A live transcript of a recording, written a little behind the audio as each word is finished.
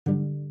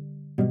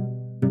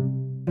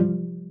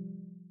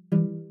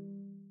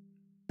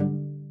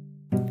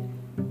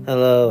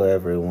Hello,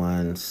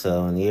 everyone.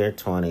 So, in the year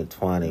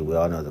 2020, we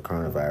all know the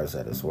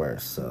coronavirus at its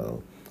worst.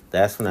 So,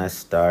 that's when I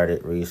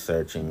started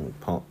researching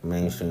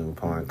mainstream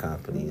porn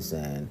companies,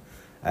 and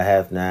I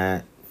have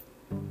not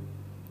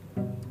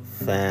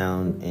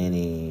found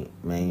any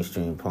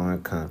mainstream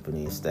porn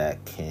companies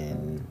that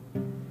can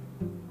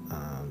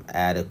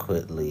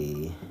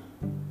adequately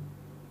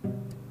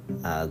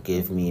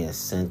give me a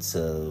sense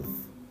of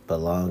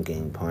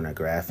belonging,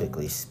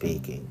 pornographically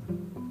speaking.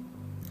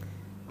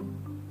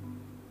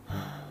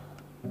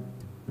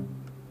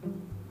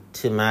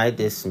 To my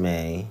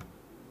dismay,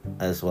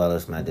 as well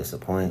as my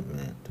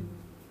disappointment,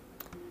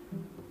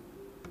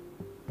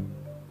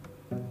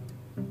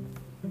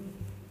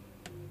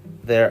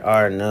 there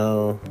are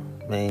no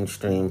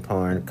mainstream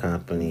porn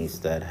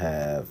companies that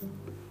have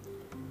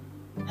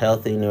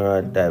healthy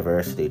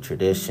neurodiversity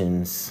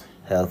traditions,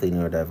 healthy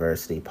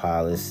neurodiversity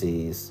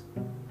policies,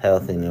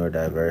 healthy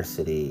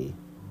neurodiversity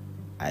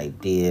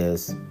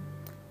ideas,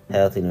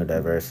 healthy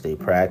neurodiversity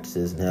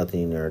practices, and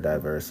healthy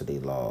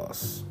neurodiversity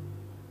laws.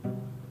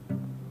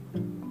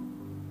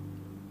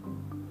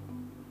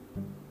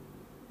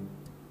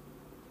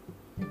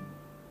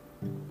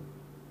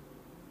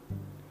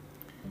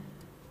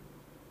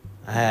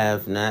 I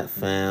have not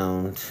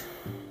found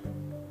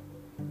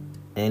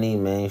any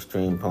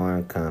mainstream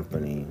porn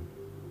company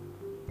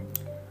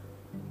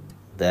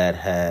that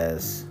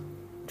has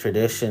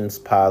traditions,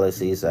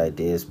 policies,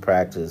 ideas,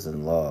 practices,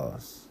 and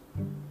laws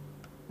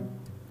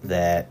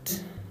that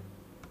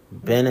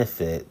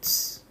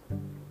benefits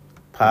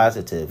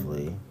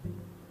positively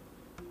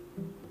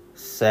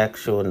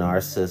sexual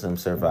narcissism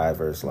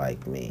survivors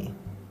like me,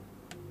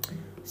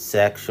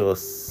 sexual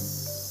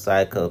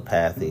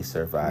psychopathy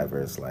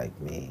survivors like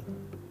me,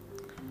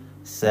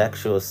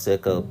 sexual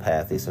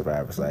psychopathy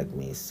survivors like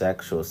me,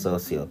 sexual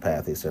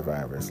sociopathy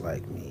survivors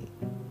like me,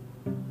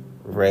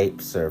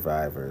 rape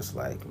survivors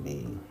like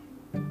me,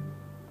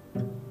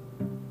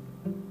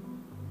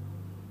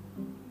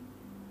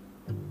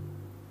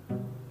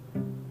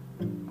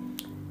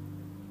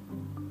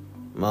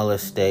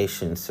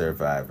 molestation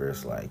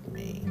survivors like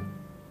me,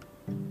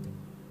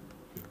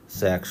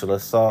 sexual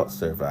assault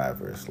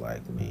survivors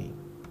like me,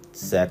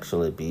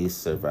 sexual abuse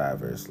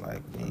survivors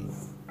like me,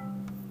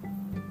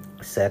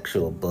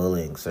 sexual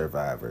bullying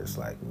survivors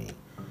like me,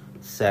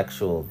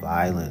 sexual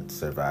violence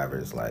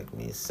survivors like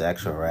me,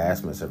 sexual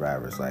harassment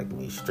survivors like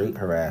me, street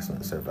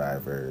harassment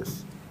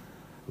survivors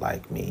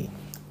like me,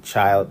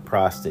 child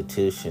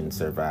prostitution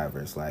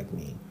survivors like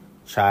me,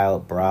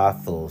 child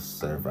brothel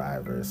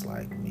survivors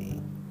like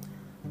me,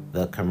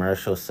 the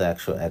commercial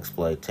sexual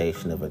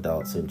exploitation of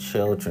adults and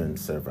children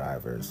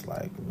survivors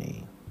like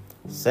me,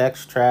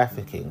 sex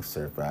trafficking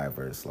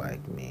survivors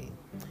like me,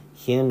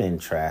 human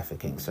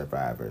trafficking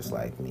survivors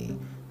like me,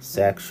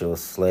 sexual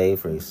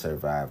slavery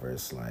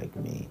survivors like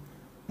me,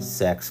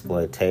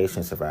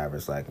 sexploitation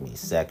survivors like me,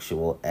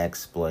 sexual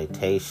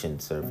exploitation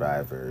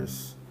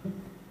survivors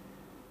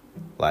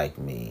like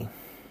me,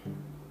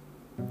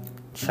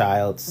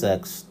 child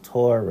sex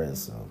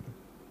tourism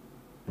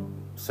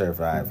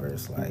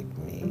survivors like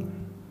me,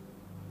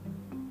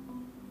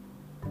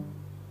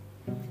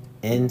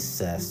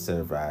 incest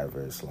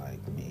survivors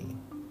like me,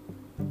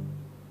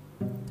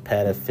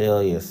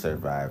 pedophilia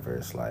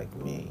survivors like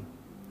me,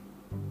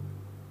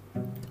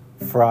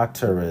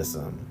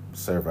 frotteurism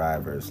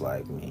survivors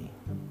like me,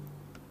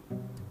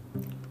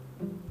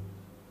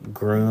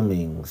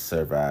 grooming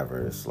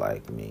survivors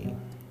like me,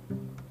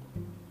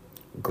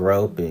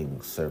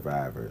 groping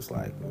survivors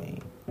like me,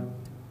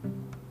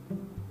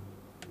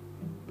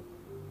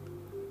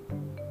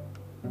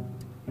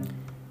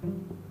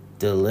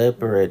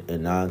 deliberate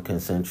and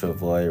non-consensual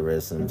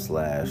voyeurism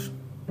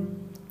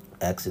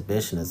 /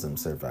 exhibitionism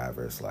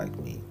survivors like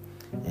me,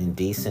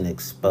 indecent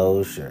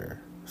exposure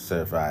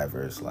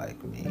survivors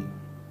like me,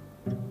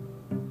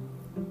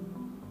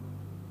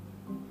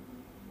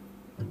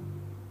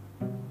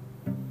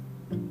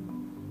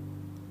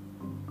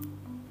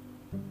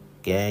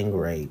 gang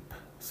rape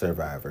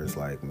survivors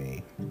like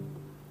me,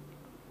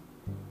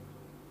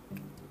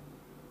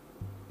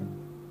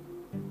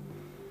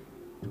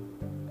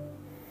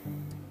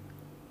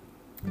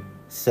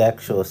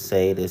 sexual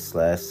sadist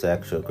 /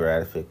 sexual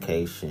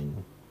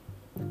gratification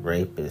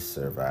rapist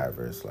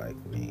survivors like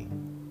me,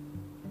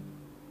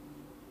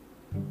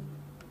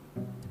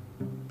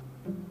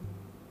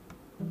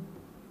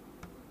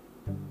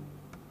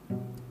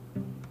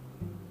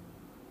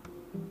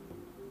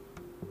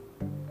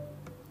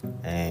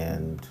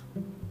 and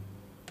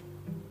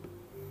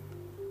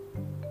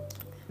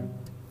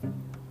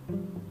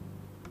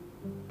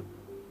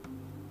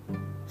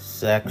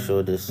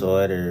sexual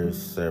disorders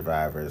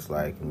survivors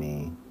like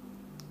me,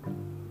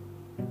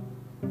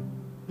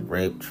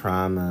 rape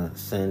trauma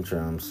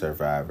syndrome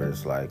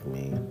survivors like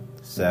me,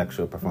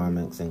 sexual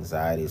performance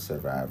anxiety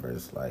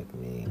survivors like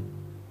me,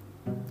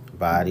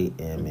 body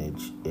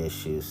image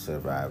issues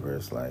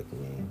survivors like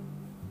me,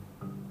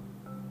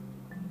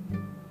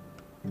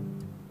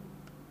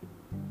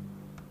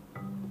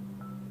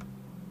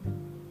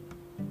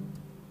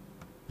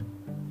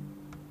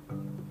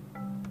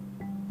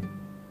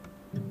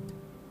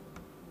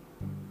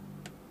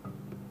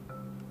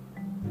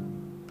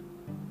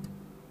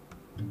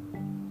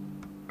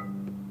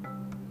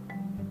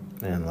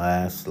 And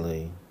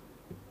lastly,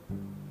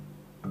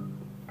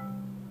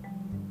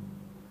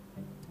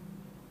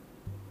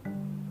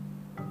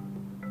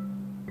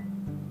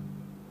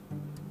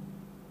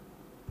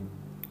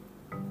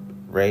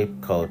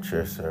 rape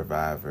culture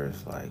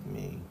survivors like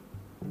me.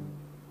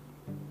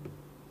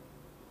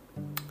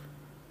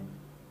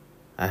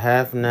 I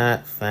have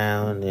not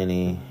found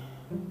any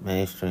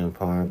mainstream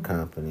porn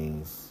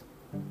companies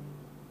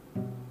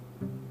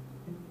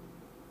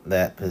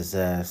that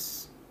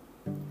possess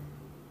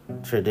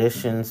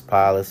traditions,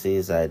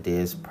 policies,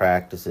 ideas,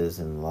 practices,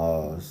 and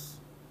laws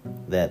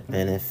that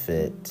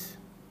benefit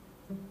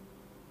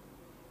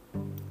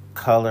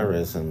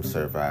colorism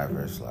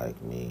survivors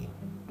like me,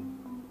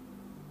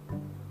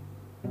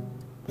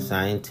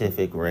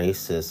 scientific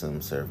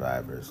racism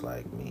survivors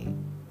like me,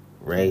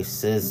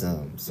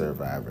 racism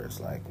survivors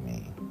like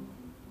me,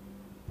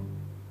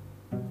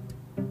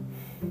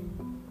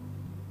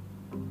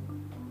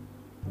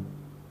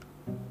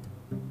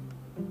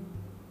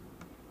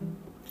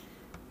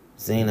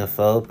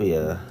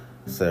 xenophobia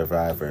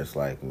survivors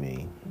like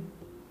me,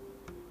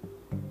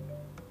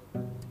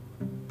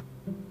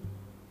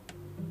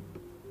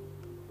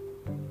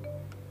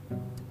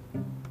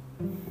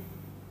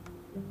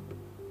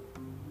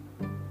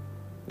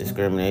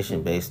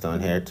 discrimination based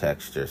on hair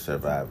texture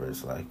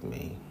survivors like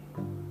me,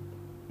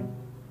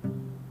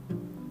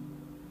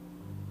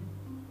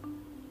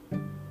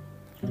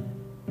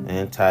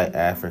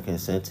 anti-African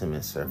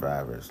sentiment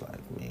survivors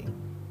like me,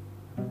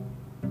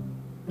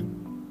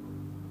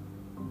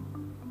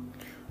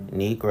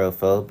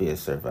 Negrophobia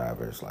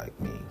survivors like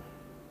me,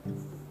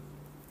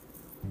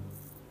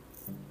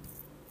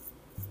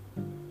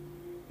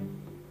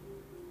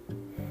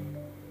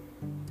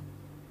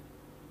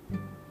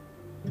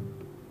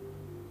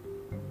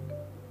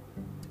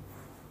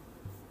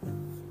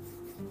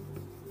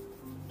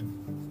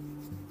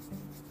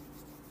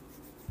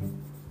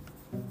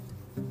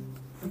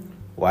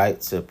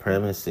 white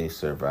supremacy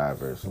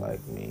survivors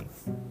like me,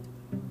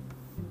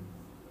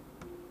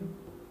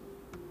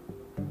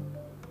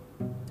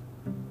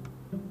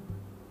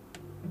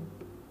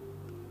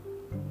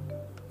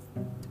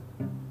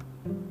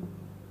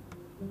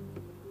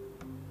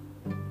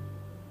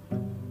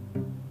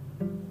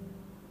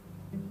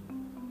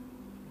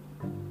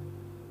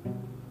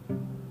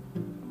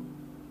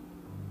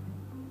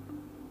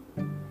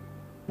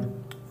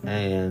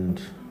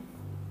 and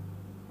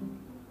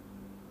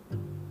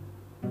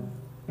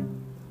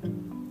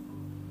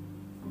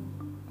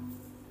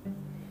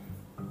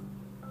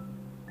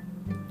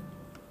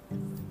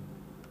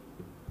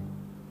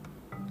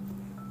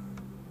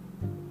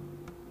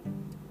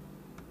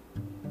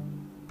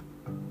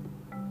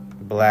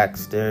black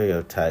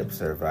stereotype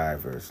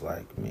survivors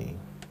like me.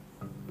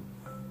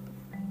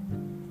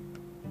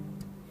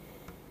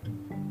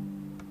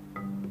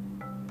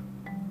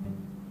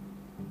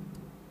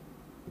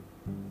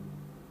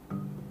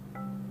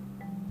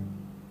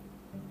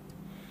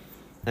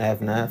 I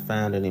have not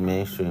found any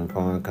mainstream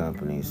porn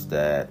companies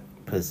that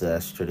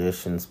possess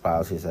traditions,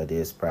 policies,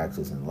 ideas,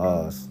 practices, and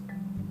laws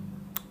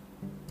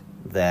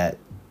that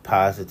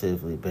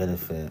positively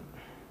benefit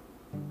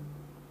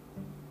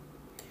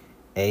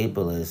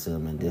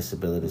ableism and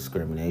disability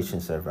discrimination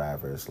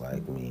survivors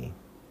like me,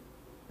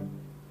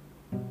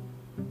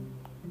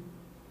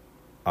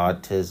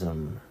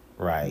 autism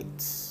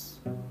rights,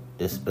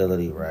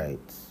 disability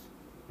rights,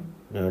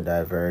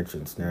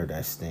 neurodivergence,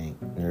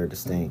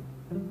 neurodistinct,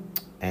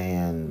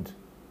 and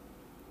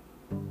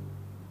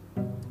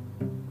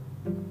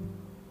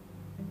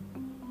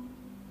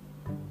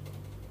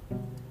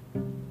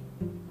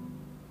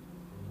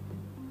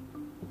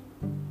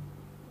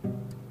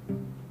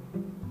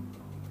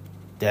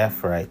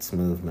deaf rights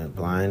movement,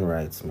 blind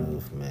rights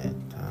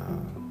movement,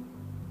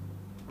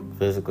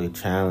 physically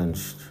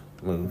challenged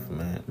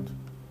movement,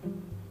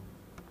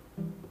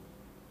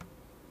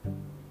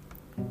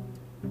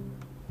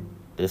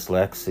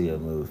 dyslexia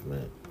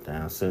movement,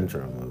 Down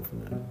syndrome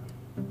movement.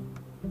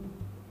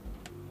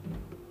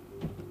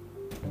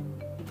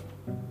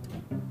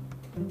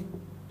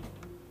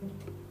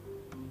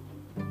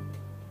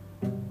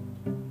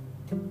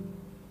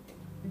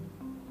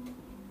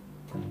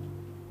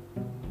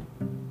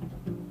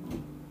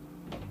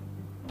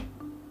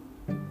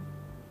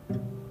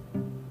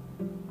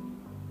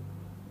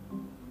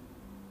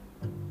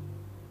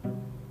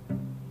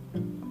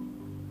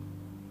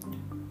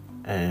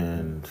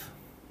 And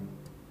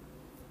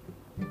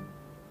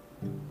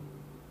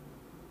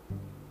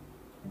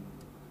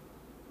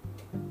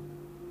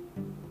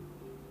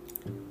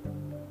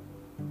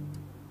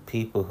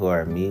people who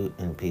are mute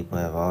and people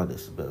have all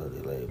disability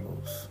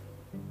labels.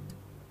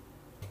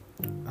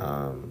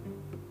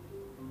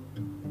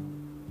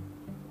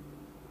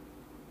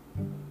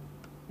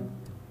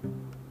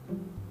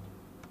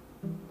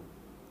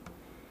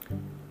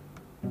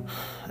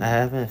 I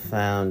haven't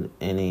found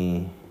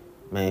any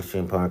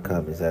mainstream porn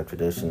companies that have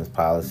traditions,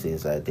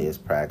 policies, ideas,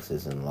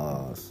 practices, and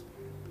laws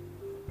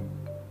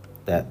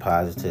that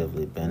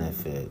positively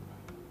benefit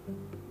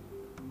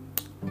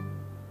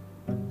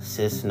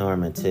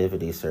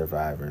cis-normativity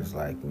survivors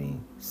like me,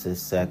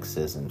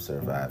 cis-sexism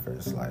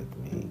survivors like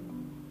me,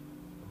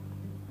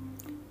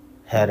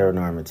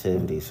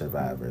 heteronormativity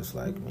survivors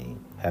like me,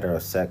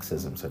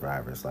 heterosexism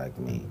survivors like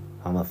me,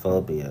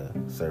 homophobia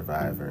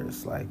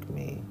survivors like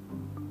me,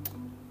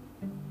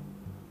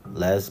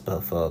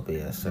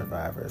 lesbophobia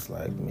survivors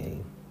like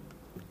me,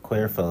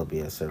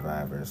 queerphobia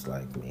survivors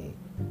like me,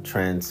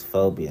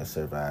 transphobia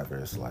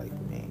survivors like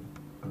me.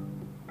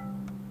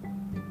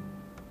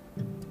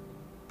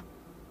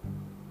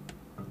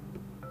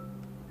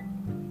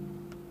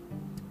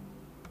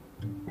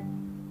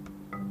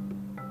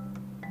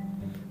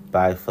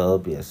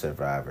 Biphobia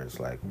survivors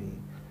like me,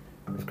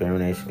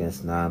 discrimination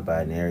against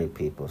non-binary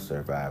people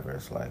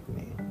survivors like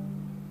me,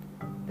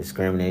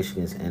 discrimination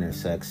against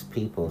intersex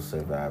people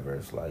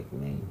survivors like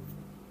me,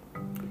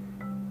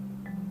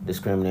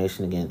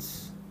 discrimination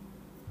against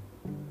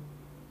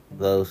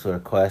those who are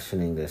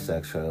questioning their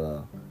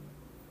sexual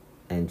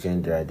and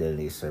gender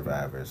identity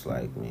survivors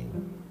like me.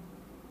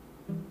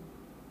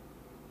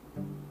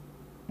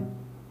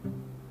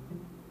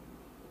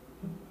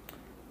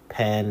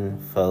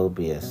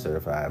 Panphobia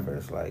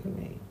survivors like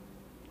me.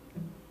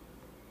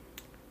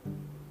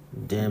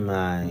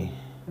 Demiphobia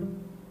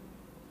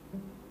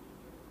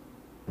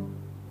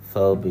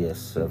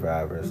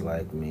survivors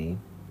like me.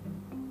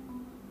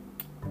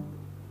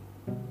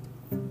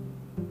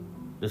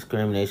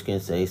 Discrimination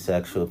against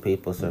asexual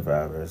people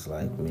survivors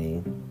like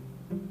me.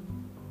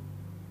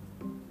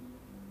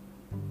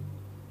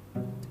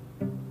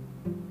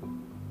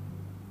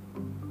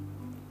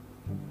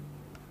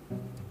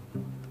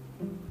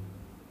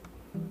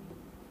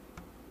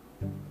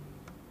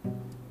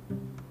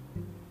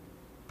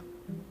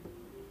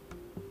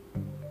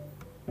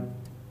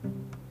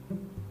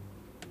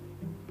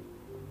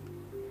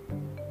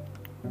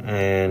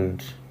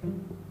 And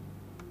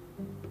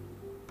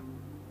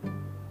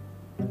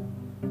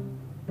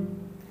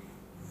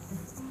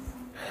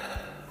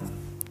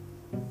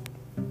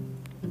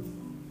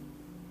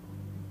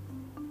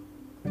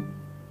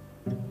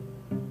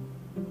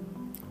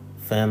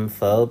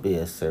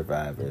femphobia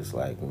survivors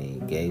like me,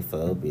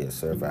 gayphobia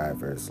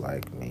survivors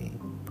like me.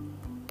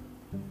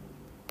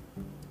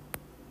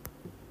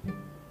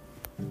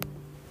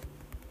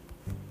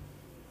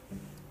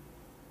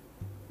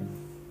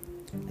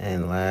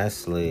 And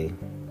lastly,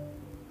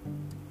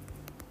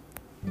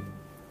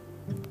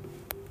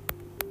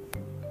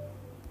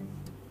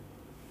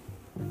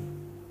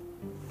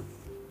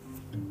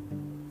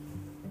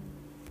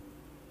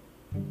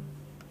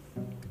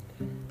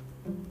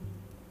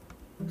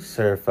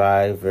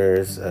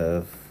 survivors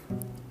of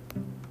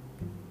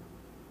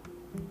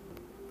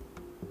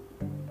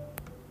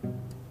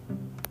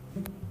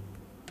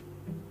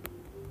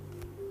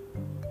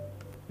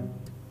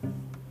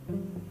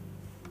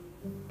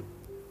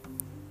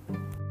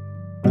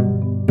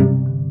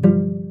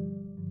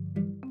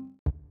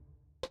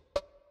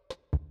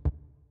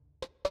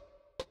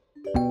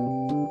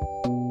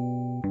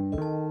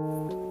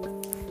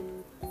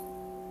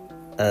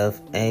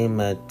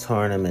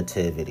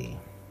amatornormativity.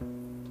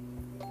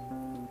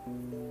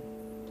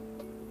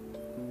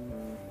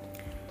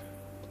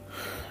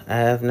 I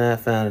have not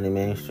found any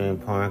mainstream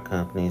porn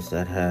companies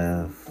that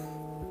have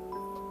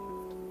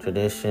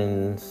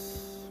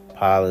traditions,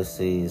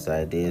 policies,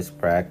 ideas,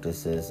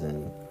 practices,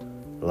 and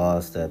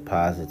laws that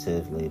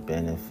positively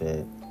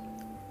benefit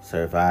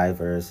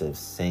survivors of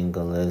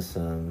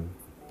singleism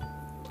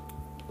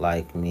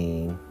like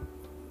me,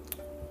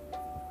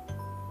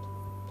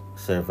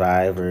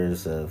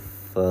 survivors of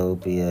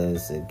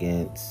phobias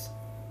against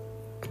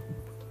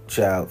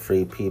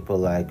child-free people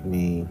like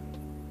me,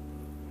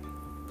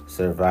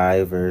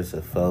 survivors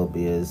of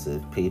phobias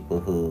of people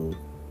who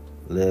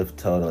live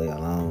totally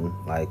alone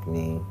like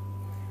me,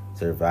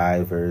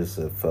 survivors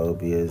of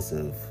phobias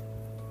of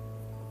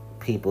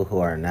people who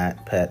are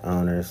not pet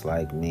owners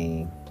like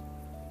me,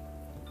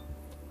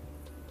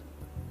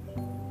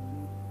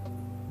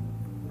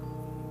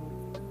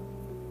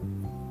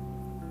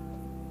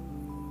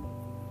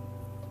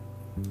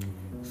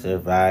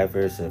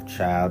 survivors of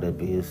child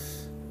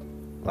abuse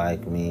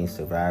like me,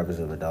 survivors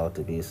of adult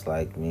abuse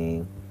like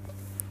me,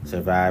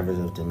 survivors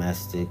of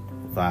domestic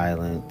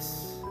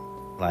violence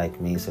like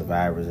me,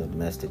 survivors of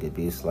domestic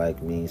abuse like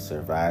me,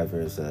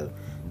 survivors of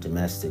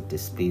domestic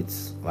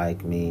disputes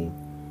like me,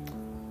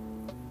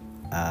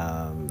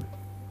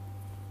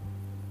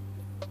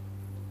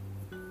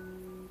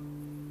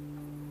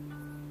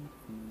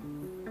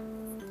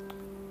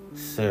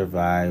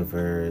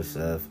 survivors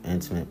of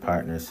intimate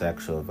partner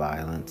sexual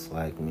violence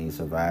like me,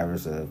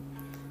 survivors of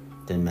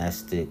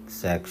domestic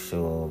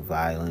sexual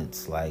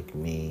violence like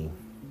me,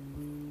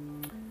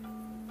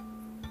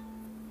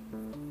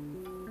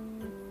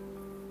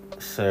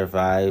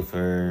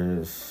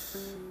 survivors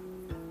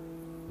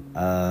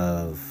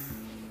of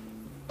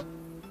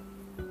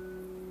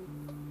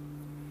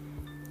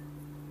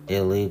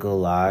illegal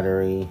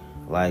lottery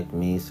like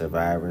me,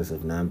 survivors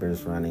of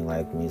numbers running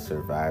like me,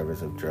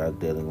 survivors of drug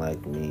dealing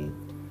like me,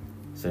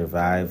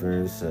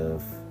 survivors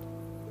of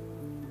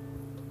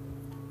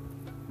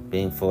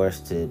being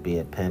forced to be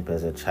a pimp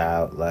as a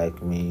child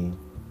like me,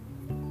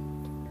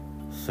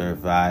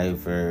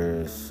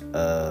 survivors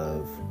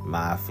of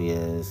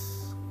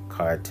mafias,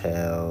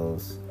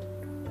 cartels,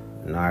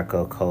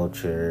 narco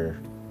culture,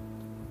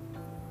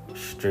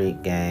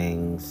 street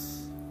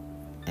gangs,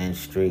 and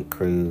street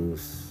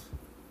crews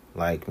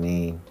like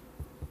me.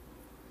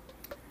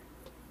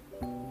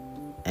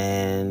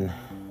 And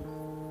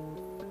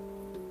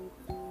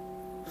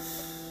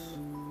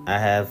I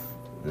have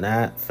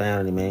not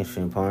found any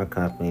mainstream porn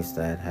companies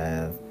that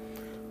have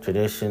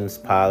traditions,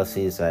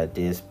 policies,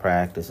 ideas,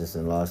 practices,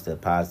 and laws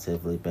that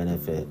positively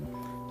benefit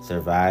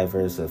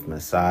survivors of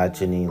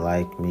misogyny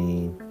like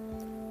me,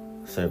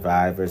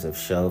 survivors of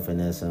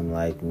chauvinism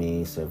like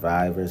me,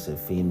 survivors of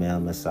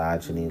female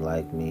misogyny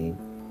like me,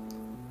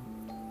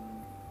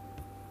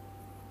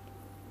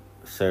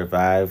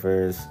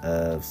 survivors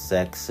of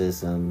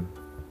sexism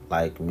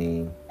like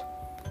me,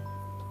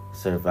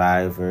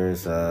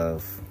 survivors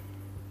of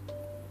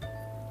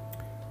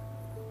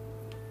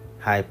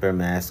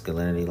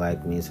hypermasculinity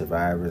like me,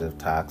 survivors of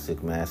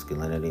toxic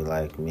masculinity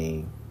like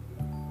me,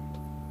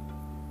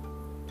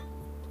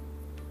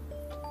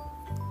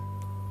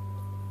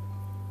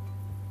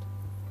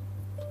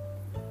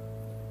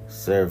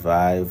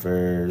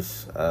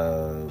 survivors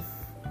of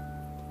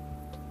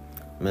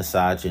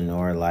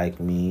misogynoir like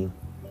me,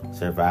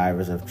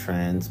 survivors of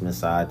trans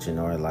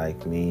misogynoir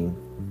like me,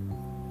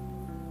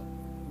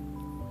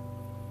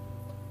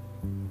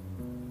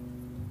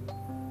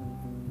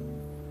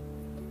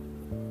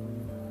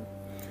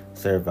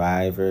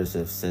 survivors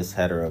of cis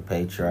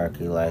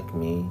heteropatriarchy like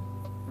me,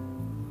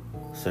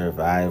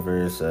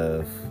 survivors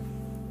of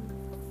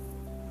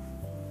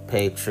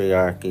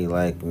patriarchy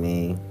like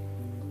me,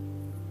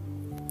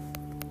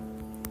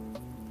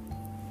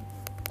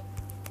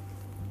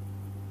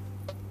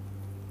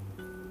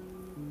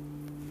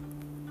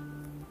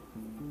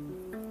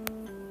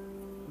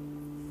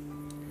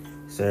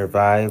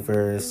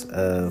 survivors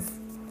of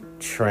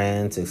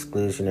trans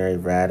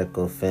exclusionary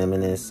radical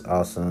feminists,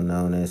 also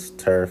known as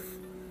TERF,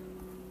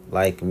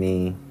 like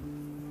me,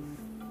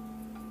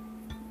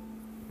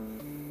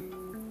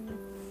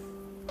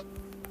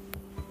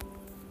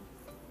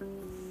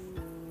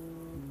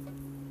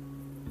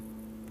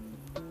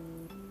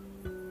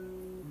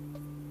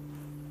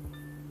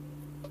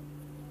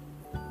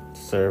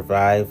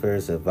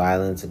 survivors of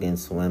violence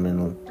against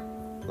women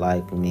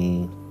like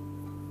me,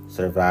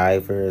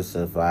 survivors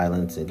of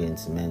violence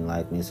against men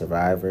like me,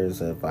 survivors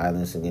of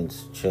violence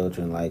against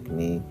children like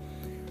me,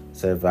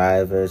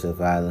 survivors of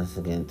violence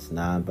against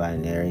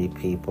non-binary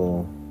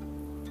people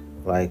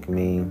like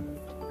me,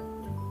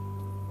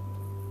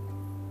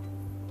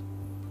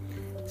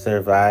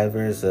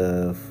 survivors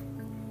of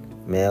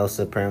male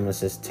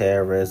supremacist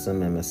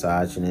terrorism and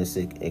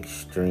misogynistic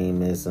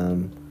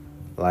extremism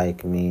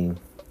like me,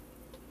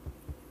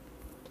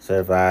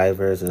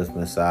 survivors of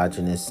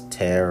misogynist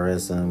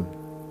terrorism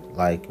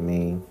like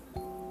me,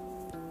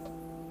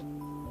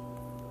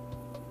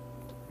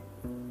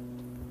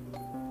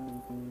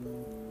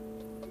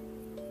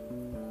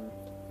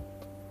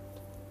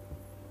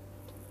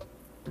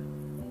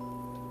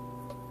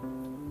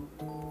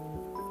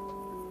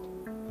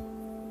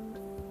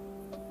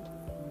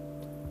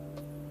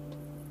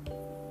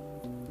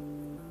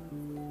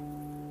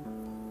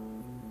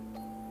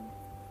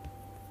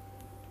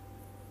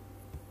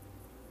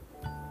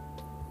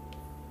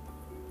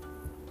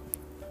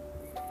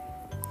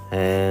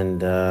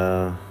 and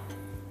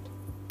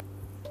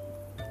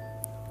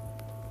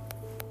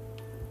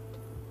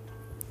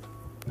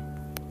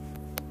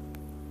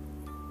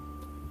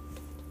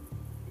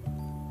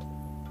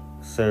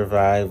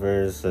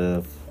survivors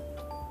of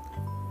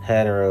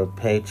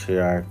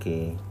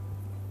heteropatriarchy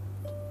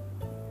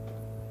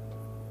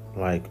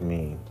like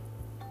me.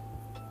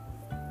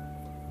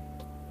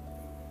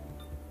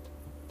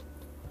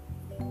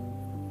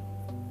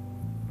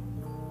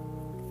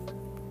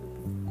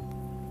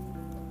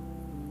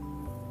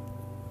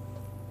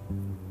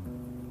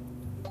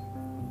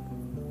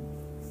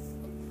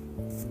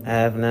 I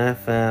have not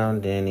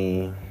found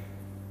any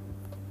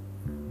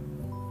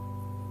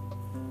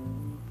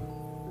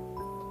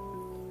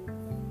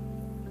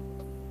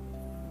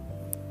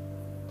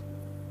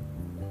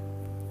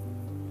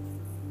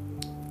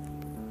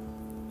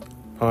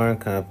porn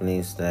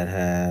companies that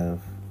have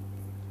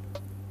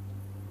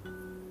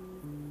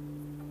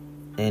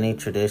any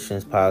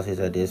traditions, policies,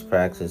 ideas,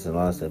 practices, and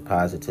laws that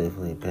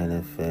positively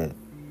benefit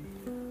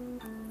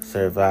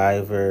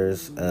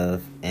survivors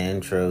of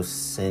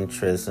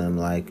androcentrism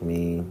like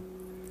me,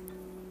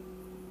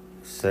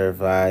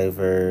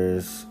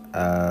 survivors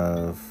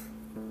of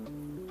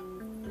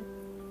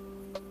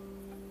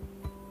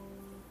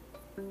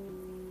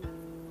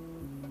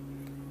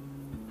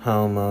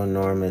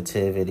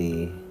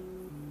homonormativity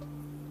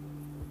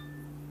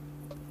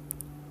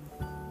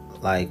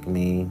like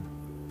me,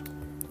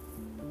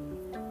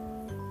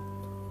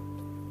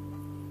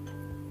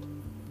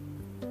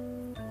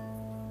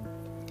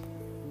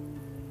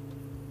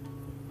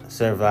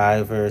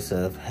 survivors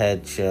of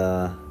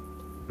hegemonic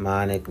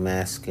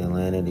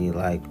masculinity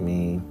like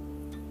me,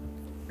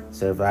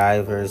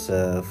 survivors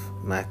of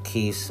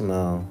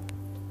machismo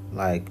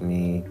like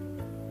me,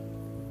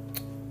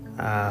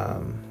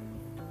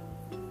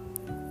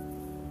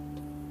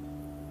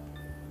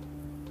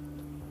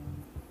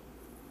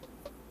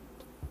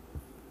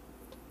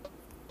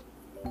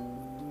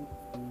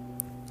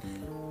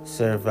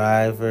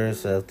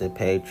 survivors of the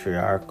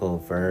patriarchal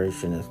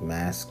version of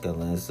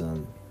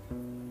masculinism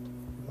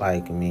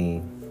like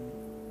me,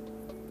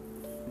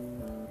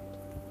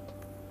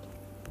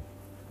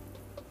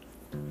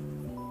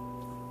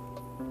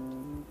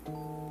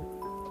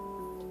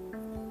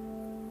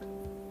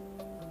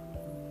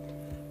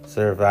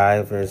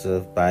 survivors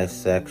of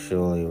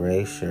bisexual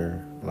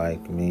erasure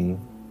like me,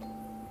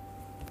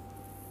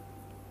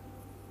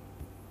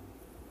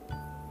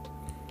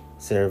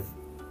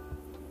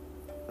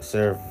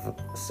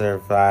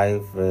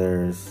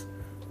 survivors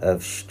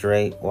of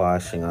straight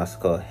washing, also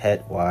called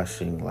het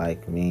washing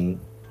like me,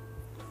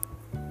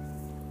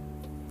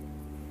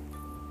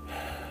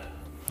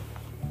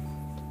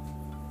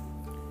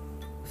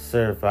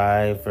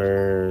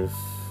 survivors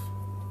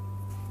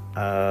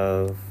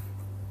of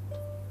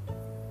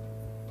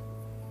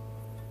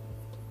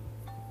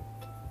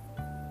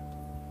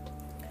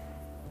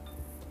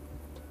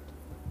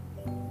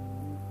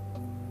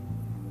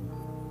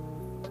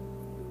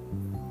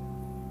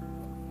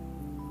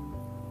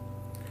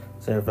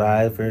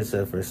survivors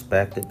of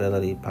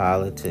respectability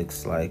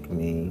politics like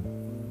me,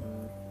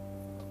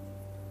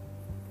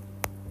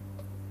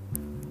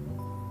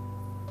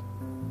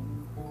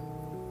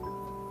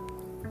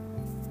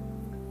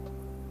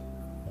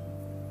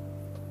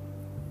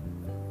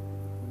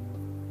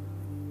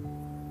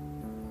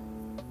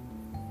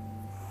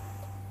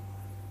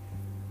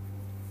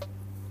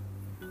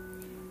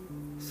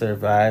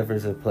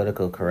 survivors of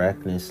political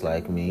correctness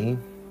like me,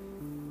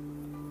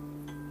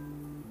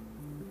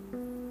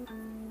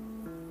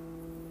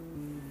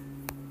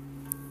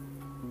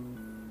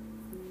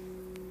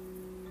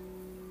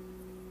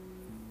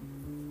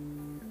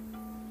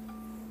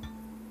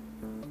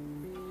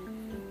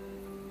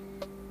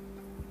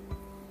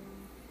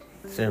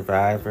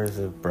 survivors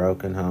of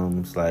broken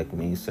homes like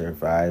me,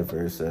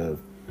 survivors of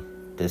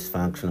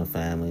dysfunctional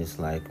families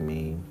like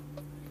me,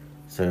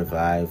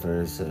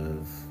 survivors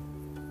of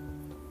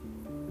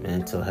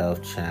mental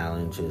health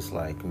challenges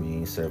like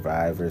me,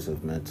 survivors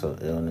of mental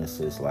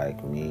illnesses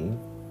like me,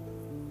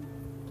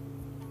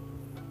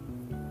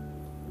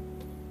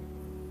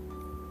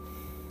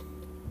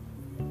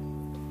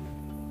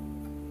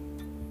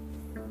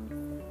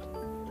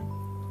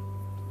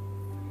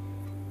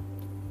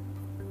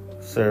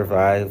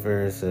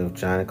 survivors of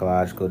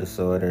gynecological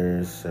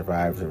disorders,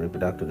 survivors of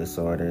reproductive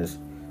disorders,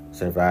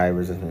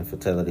 survivors of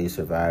infertility,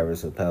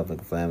 survivors of pelvic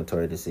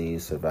inflammatory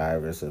disease,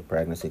 survivors of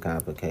pregnancy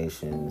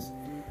complications,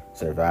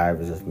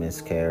 survivors of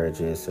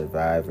miscarriages,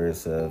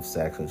 survivors of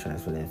sexually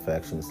transmitted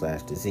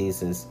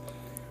infections/diseases,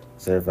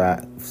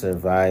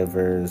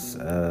 survivors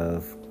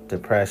of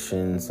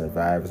depression,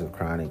 survivors of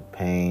chronic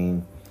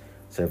pain,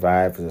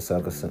 survivors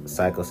of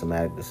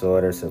psychosomatic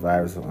disorders,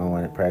 survivors of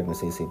unwanted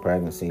pregnancy, see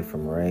pregnancy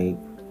from rape,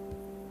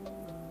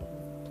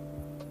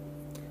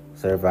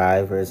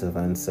 survivors of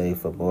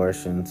unsafe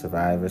abortion,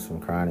 survivors from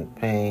chronic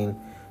pain,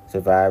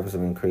 survivors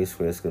of increased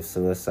risk of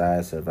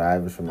suicide,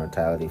 survivors from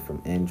mortality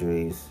from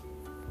injuries,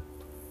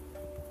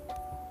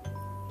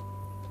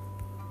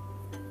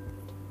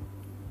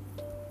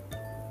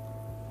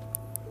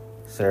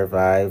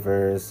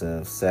 survivors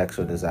of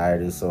sexual desire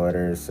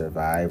disorders,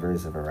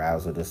 survivors of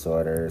arousal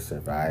disorders,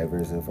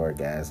 survivors of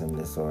orgasm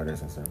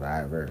disorders, and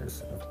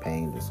survivors of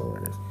pain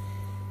disorders.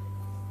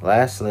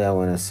 Lastly, I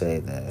want to say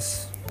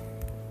this.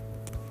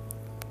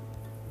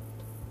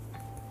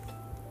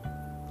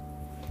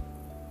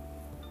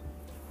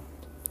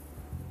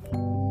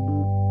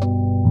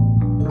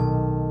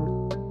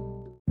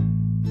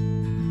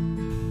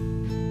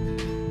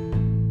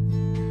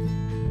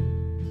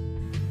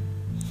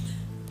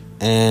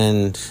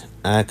 And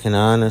I can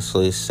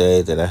honestly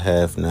say that I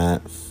have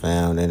not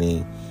found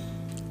any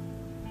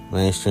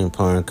mainstream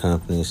porn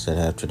companies that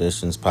have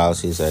traditions,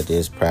 policies,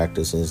 ideas,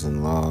 practices,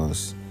 and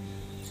laws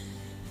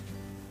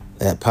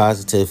that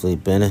positively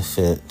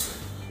benefit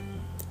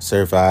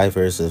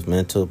survivors of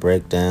mental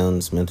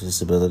breakdowns, mental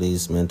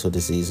disabilities, mental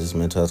diseases,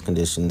 mental health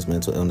conditions,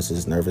 mental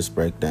illnesses, nervous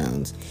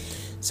breakdowns,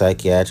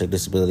 psychiatric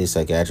disabilities,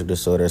 psychiatric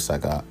disorders,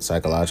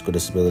 psychological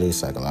disabilities,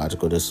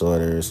 psychological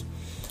disorders,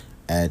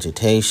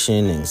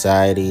 agitation,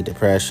 anxiety,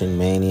 depression,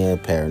 mania,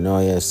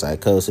 paranoia,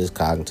 psychosis,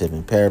 cognitive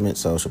impairment,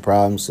 social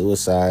problems,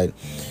 suicide,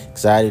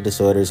 anxiety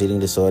disorders, eating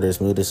disorders,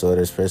 mood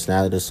disorders,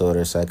 personality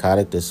disorders,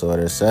 psychotic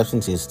disorders,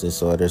 substance use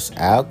disorders,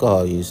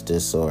 alcohol use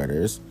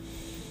disorders,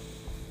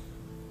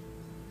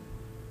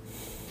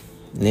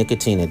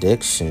 nicotine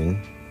addiction,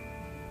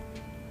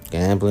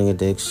 gambling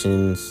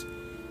addictions,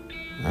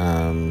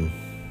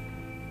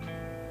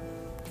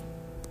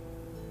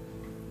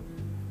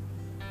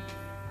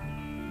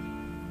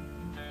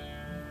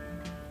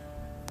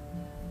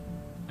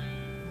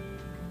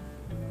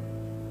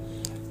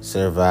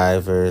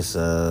 survivors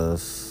of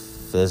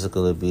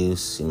physical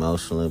abuse,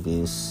 emotional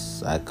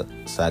abuse,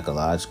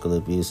 psychological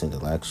abuse,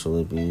 intellectual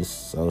abuse,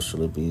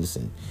 social abuse,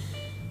 and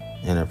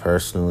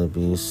interpersonal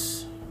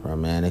abuse,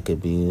 romantic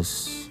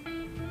abuse,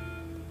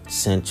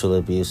 sensual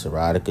abuse,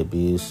 erotic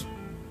abuse.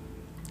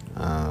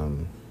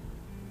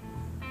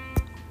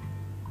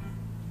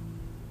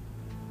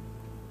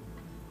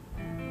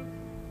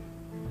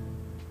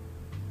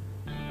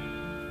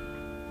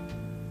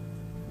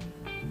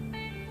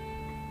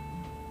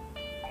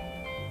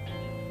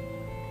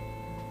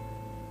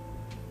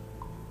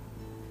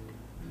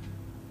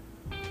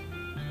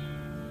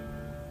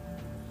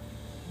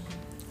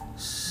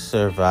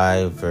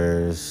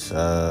 Survivors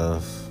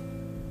of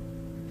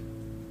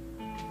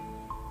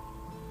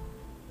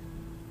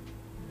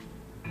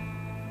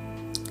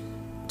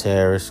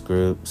terrorist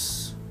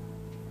groups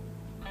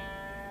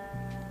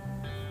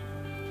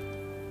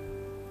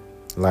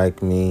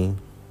like me,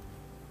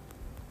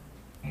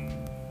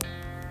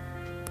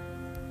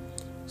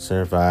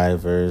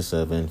 survivors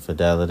of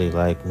infidelity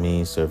like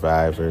me,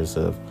 survivors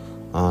of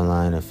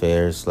online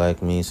affairs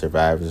like me,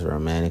 survivors of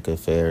romantic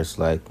affairs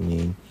like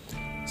me,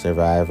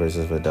 survivors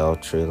of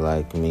adultery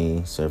like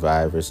me,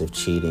 survivors of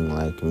cheating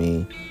like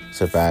me,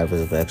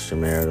 survivors of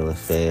extramarital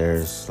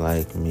affairs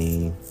like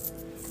me,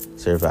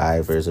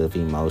 survivors of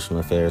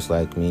emotional affairs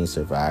like me,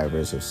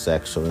 survivors of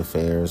sexual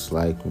affairs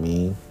like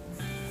me.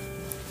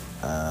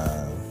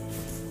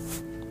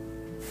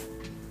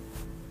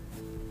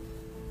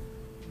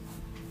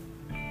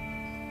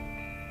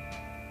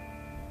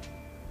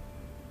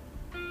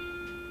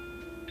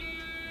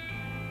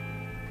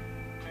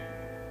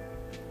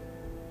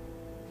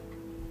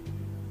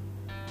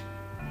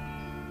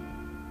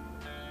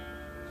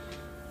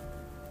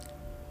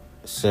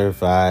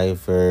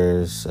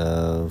 Survivors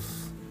of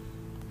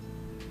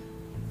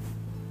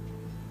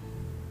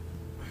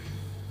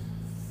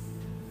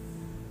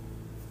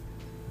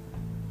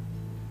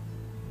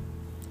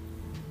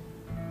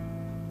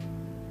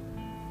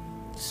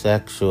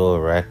sexual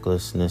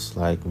recklessness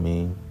like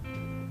me.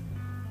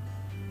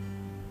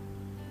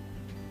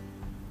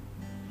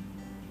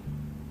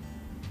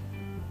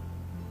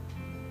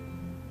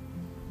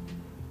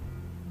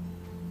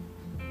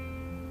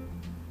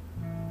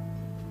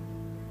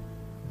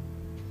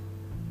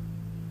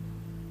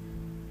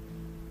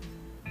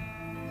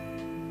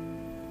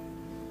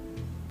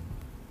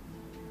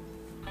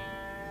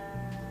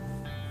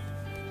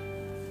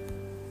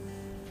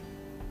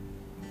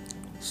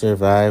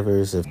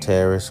 Survivors of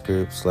terrorist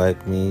groups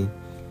like me,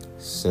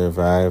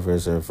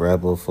 survivors of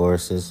rebel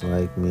forces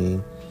like me,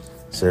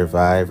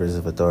 survivors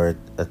of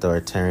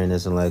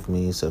authoritarianism like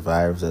me,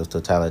 survivors of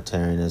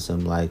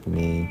totalitarianism like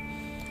me,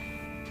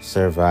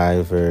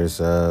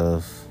 survivors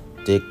of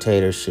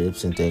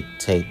dictatorships and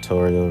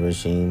dictatorial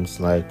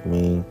regimes like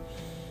me,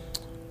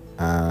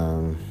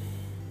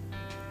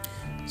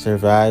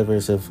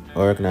 survivors of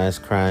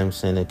organized crime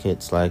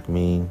syndicates like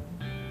me,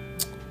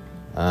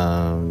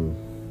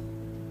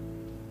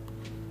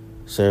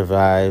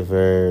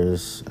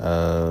 survivors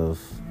of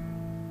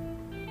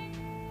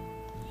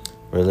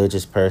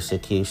religious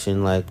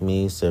persecution like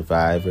me,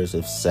 survivors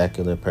of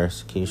secular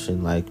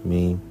persecution like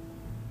me,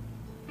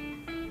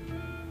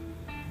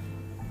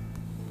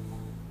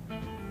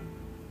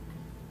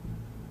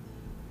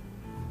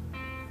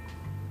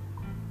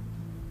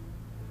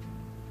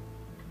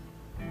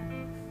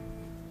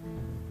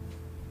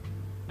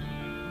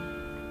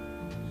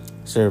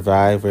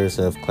 survivors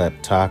of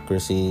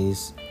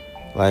kleptocracies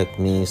like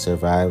me,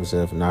 survivors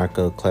of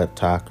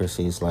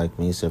narco-kleptocracies like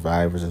me,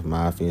 survivors of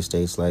mafia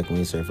states like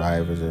me,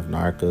 survivors of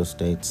narco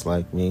states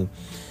like me,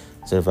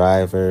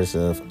 survivors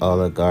of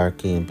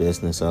oligarchy and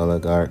business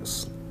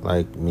oligarchs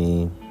like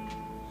me,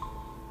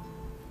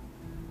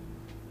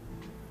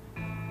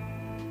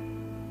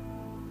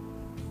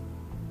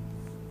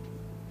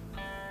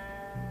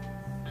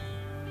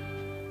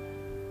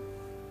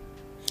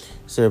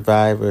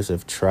 survivors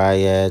of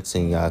triads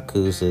and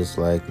yakuzas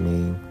like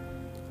me,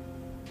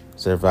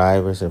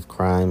 survivors of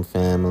crime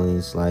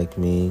families like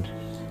me,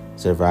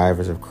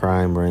 survivors of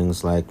crime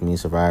rings like me,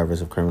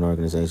 survivors of criminal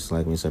organizations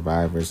like me,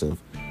 survivors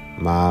of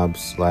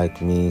mobs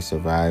like me,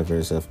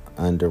 survivors of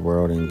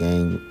underworld and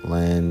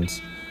ganglands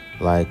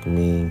like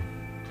me,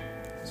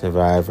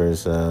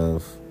 survivors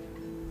of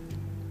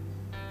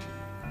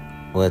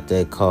what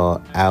they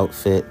call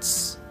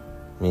outfits,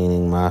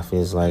 meaning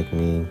mafias like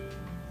me,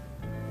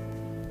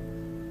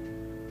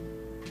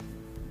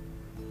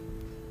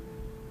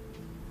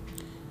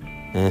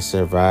 and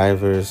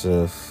survivors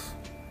of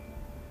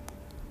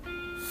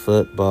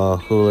football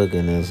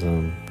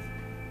hooliganism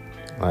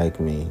like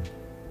me.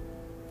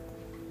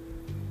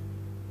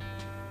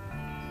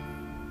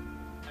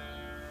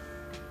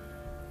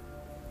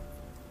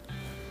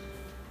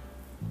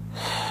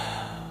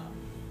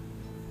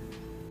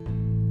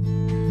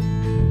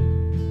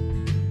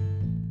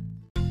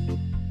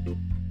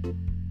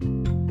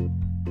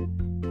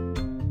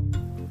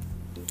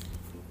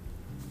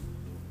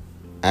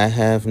 I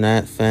have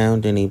not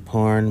found any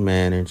porn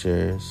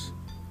managers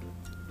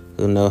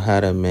who know how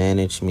to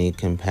manage me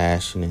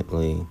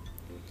compassionately.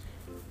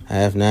 I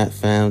have not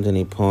found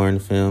any porn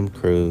film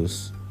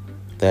crews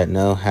that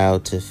know how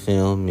to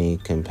film me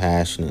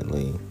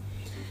compassionately.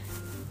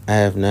 I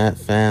have not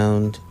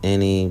found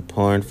any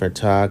porn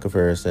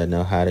photographers that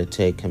know how to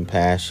take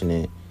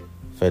compassionate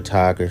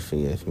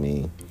photography of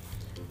me.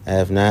 I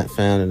have not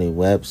found any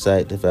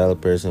website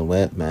developers and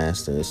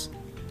webmasters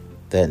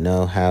that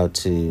know how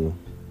to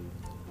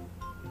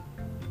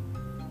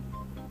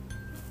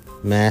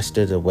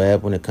master the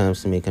web when it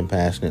comes to me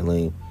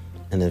compassionately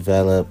and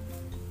develop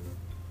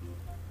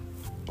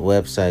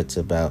websites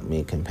about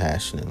me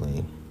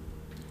compassionately.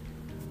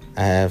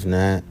 I have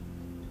not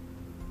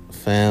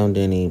found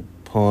any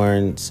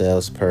porn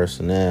sales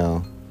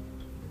personnel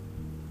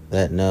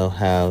that know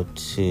how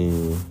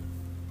to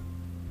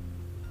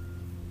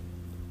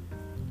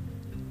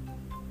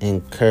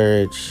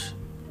encourage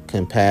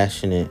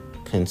compassionate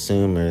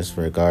consumers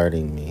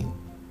regarding me.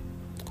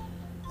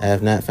 I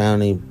have not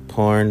found any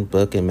porn,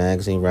 book, and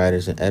magazine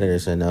writers and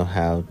editors that know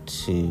how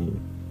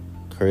to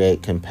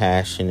create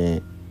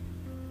compassionate,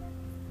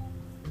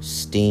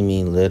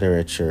 steamy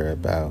literature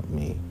about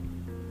me.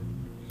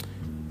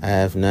 I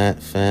have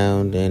not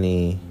found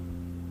any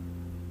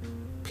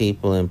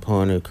people in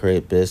porn who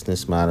create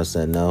business models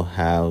that know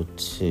how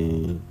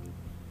to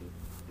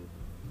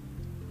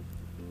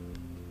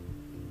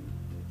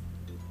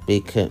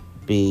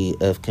be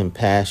of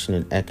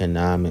compassionate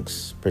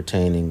economics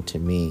pertaining to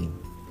me.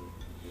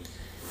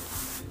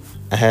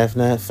 I have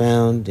not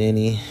found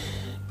any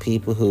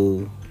people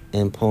who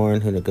in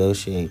porn who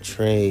negotiate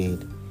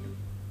trade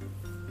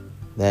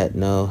that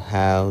know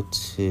how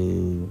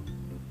to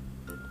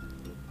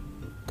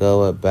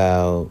go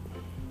about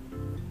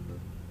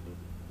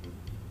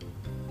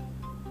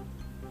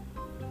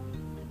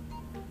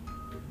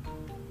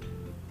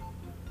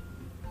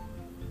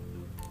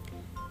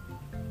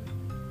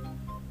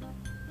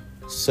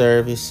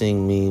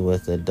servicing me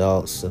with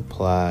adult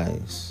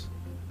supplies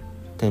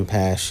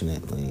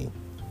compassionately,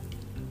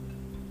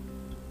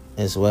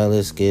 as well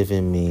as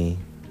giving me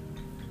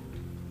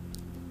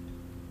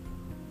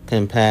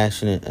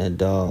compassionate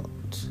adult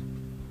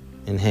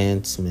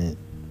enhancement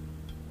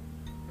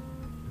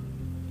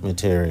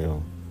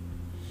material.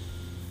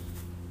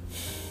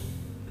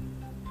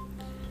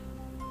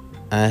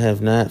 I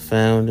have not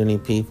found any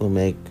people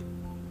make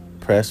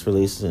press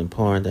releases in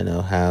porn that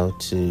know how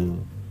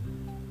to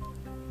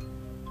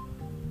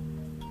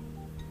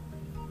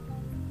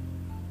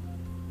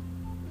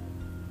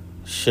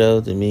show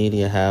the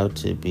media how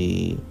to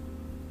be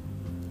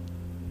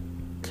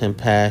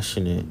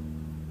compassionate,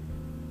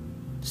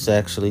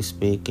 sexually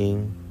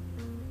speaking,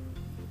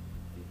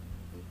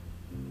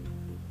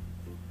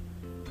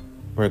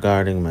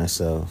 regarding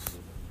myself.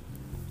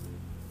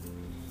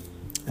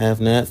 I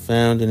have not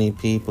found any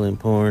people in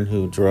porn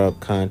who draw up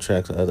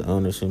contracts with other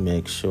owners who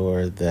make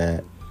sure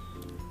that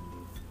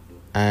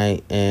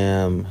I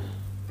am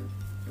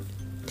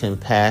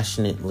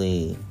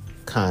compassionately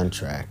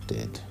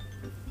contracted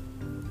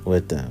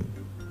with them.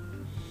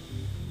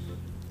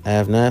 I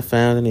have not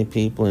found any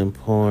people in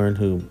porn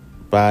who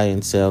buy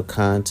and sell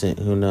content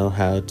who know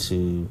how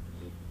to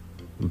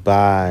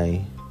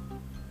buy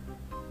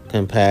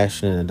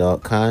compassionate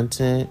adult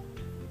content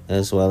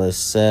as well as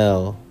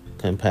sell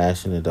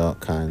compassionate adult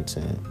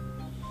content.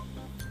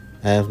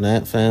 I have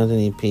not found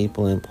any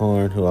people in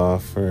porn who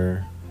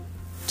offer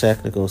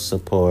technical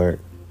support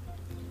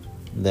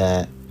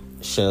that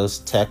shows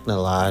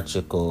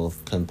technological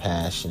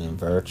compassion and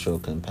virtual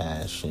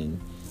compassion,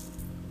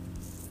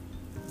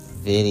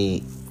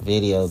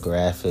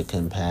 videographic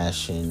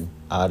compassion,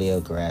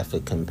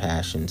 audiographic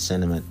compassion,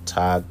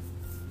 cinematographic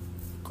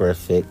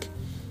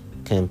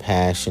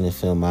compassion, and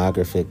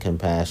filmographic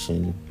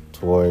compassion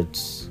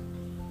towards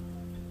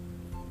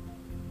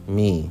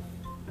me.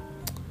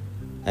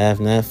 I have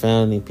not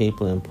found any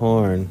people in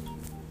porn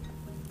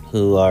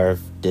who are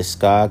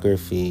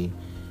discography,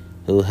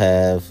 who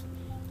have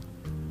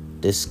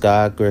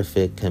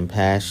discographic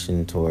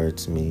compassion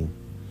towards me.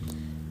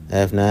 I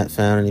have not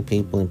found any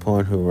people in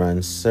porn who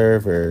run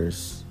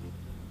servers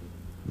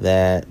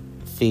that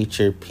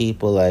feature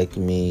people like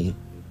me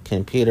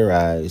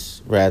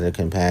computerized rather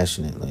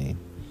compassionately.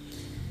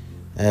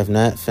 I have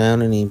not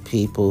found any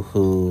people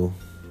who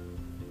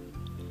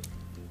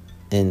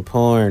in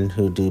porn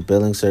who do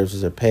billing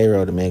services or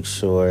payroll to make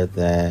sure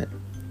that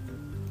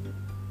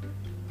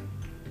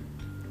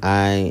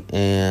I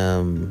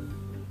am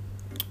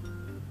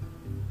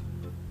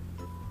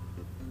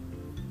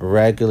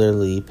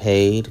regularly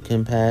paid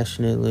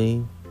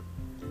compassionately,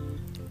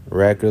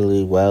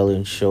 regularly well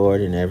insured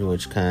in every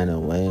which kind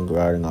of way and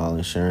regarding all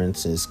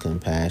insurances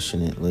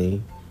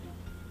compassionately,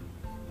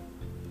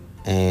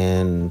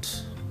 and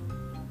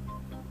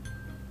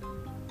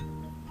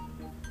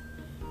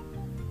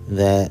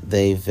that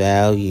they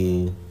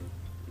value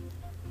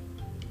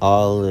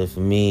all of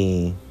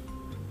me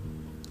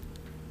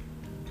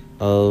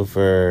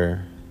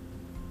over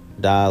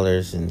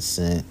dollars and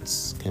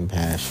cents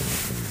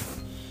compassionately.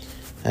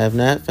 I have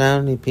not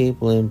found any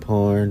people in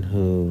porn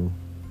who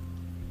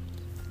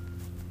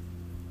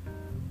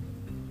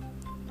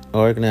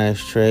organize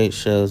trade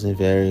shows and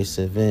various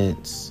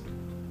events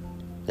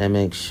that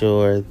makes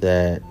sure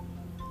that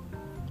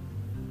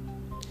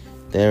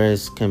there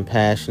is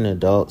compassionate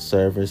adult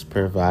service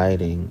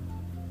providing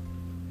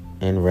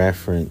in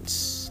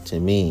reference to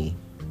me.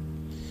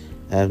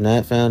 I have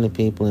not found the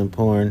people in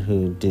porn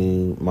who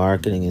do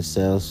marketing and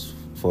sales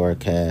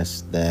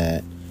forecasts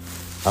that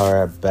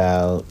are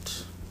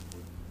about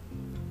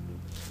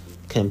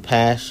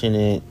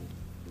compassionate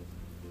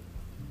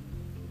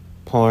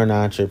porn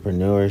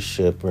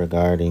entrepreneurship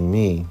regarding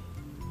me.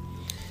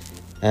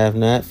 I have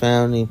not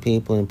found any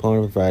people in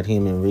porn who provide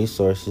human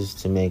resources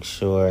to make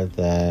sure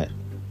that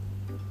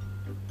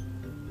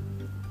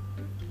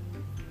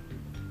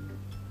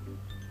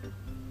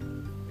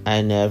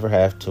I never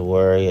have to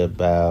worry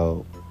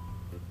about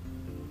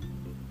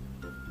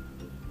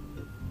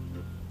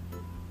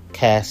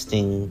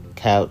casting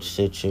couch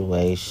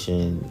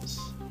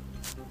situations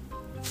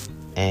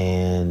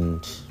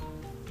and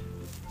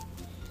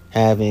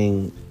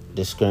having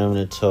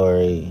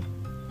discriminatory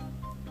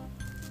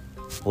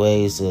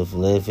ways of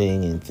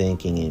living and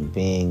thinking and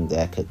being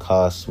that could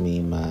cost me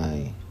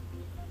my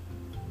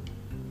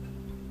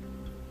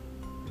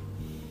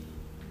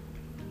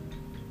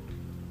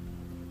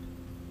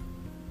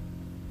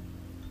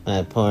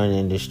porn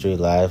industry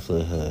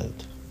livelihood.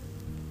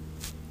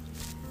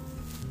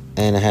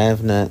 And I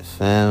have not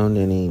found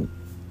any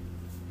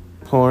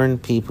porn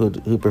people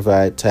who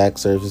provide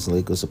tax service and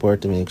legal support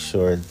to make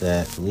sure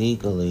that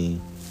legally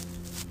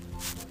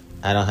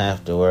I don't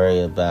have to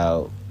worry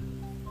about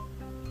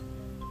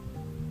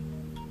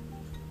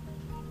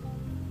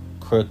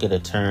crooked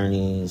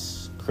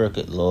attorneys,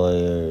 crooked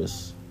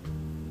lawyers,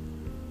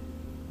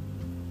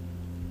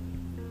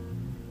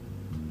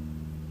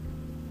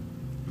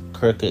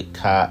 crooked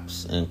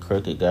cops, and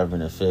crooked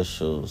government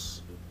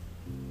officials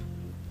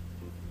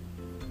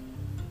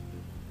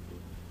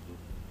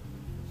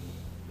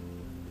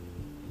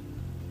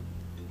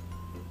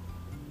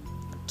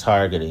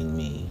targeting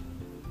me.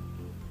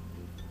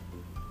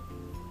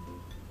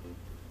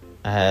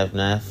 I have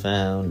not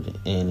found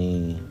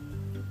any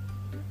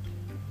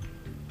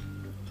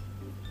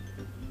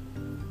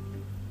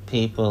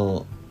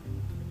people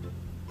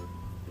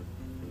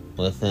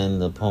within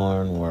the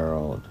porn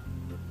world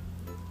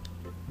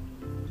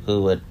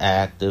who would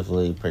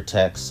actively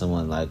protect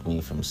someone like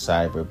me from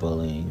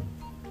cyberbullying,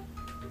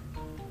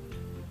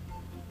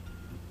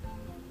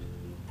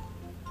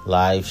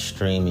 live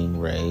streaming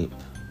rape,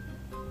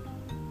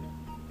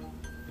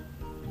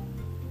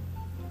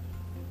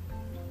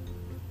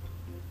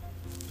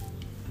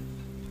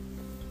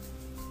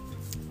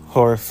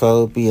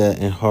 whorephobia,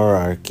 and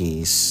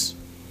hierarchies.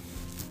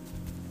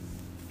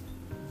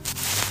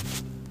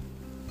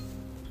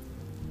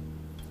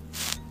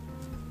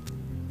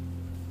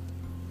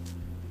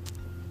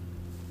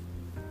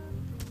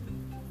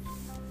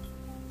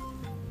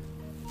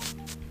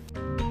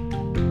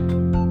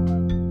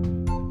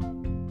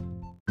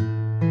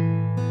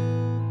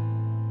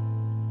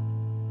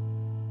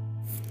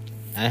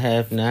 I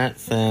have not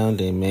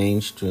found a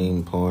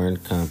mainstream porn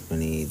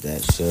company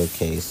that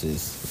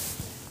showcases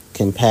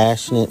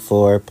compassionate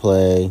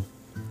foreplay,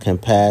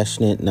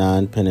 compassionate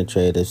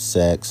non-penetrative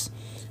sex,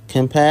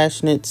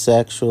 compassionate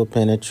sexual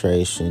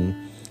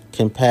penetration,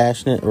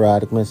 compassionate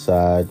erotic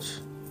massages,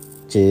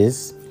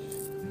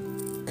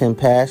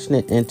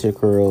 compassionate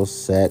intercrural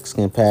sex,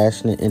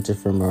 compassionate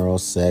interfemoral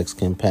sex,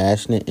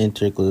 compassionate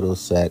intergluteal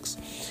sex,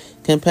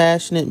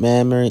 compassionate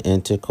mammary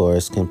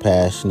intercourse,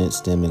 compassionate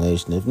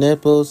stimulation of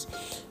nipples,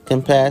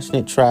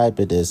 compassionate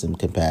tribadism,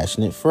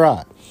 compassionate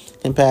fraught,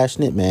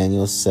 compassionate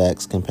manual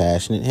sex,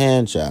 compassionate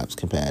hand jobs,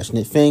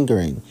 compassionate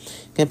fingering,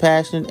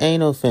 compassionate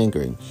anal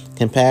fingering,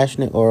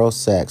 compassionate oral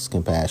sex,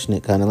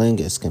 compassionate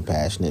cunnilingus,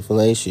 compassionate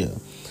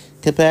fellatio,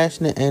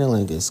 compassionate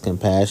analingus,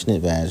 compassionate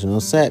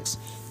vaginal sex,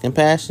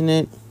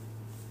 compassionate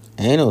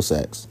anal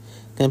sex,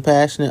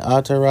 compassionate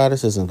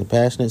autoeroticism,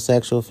 compassionate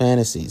sexual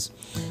fantasies,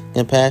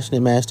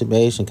 compassionate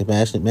masturbation,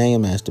 compassionate manual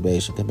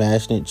masturbation,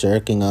 compassionate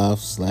jerking off /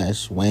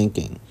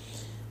 wanking,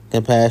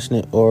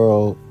 compassionate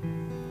oral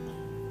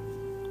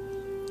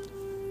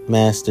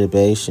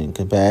masturbation,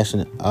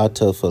 compassionate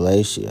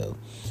autofellatio,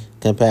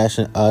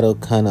 compassionate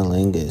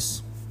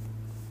autocunnilingus,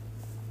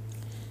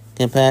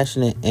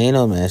 compassionate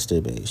anal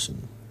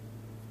masturbation,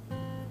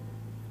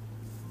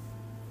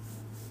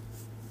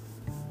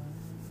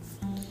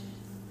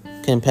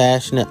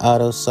 compassionate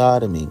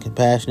autosodomy,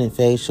 compassionate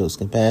facials,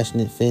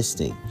 compassionate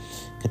fisting,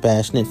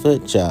 compassionate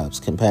foot jobs,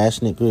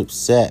 compassionate group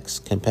sex,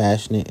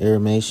 compassionate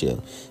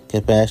eromatio,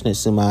 compassionate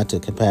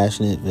sumata,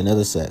 compassionate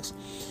vanilla sex,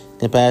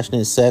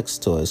 compassionate sex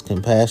toys,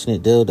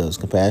 compassionate dildos,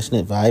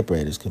 compassionate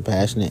vibrators,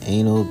 compassionate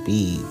anal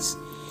beads,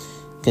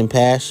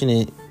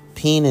 compassionate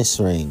penis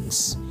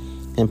rings,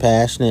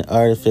 compassionate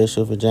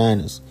artificial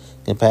vaginas,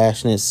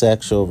 compassionate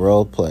sexual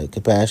role play,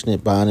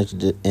 compassionate bondage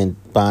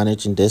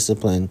and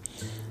discipline,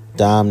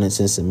 dominance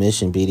and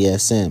submission,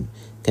 BDSM,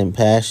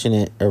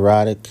 compassionate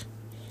erotic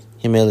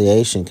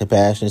humiliation,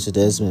 compassionate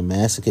sadism and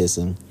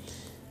masochism,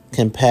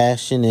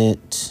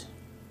 compassionate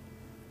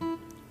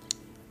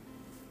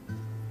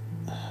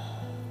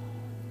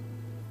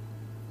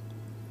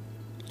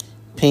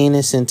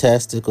penis and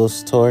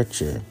testicles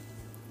torture,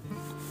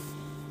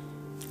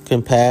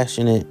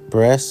 compassionate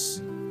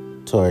breast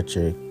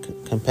torture,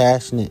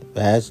 compassionate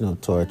vaginal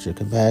torture,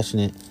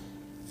 compassionate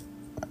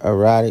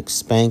erotic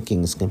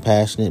spankings,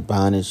 compassionate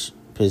bondage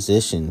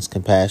positions,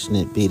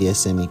 compassionate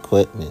BDSM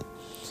equipment,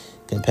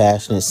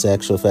 compassionate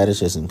sexual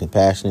fetishism,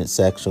 compassionate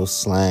sexual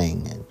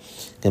slang, and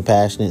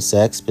compassionate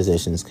sex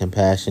positions,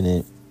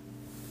 compassionate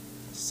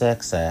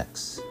sex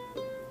acts,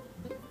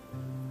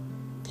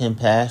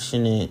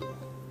 compassionate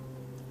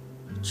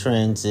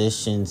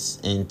transitions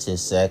into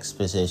sex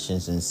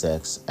positions and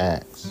sex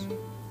acts.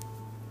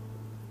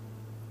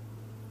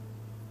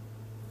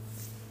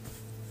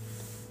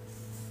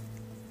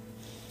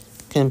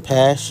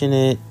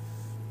 Compassionate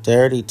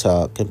dirty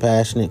talk,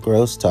 compassionate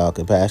gross talk,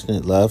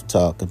 compassionate love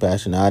talk,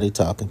 compassionate naughty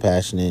talk,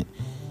 compassionate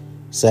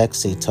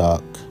sexy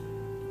talk,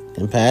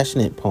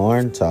 compassionate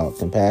porn talk,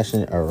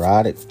 compassionate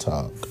erotic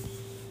talk,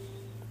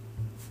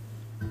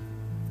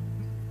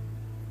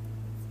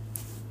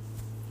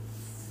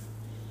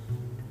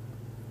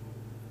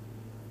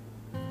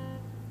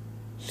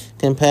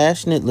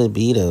 compassionate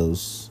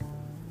libidos,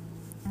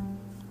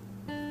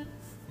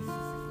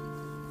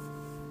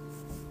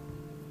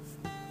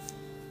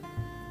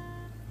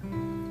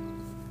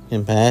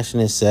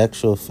 compassionate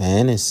sexual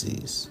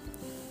fantasies,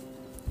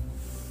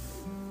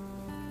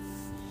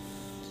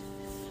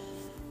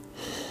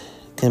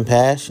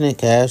 compassionate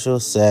casual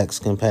sex,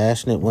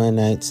 compassionate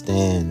one-night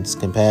stands,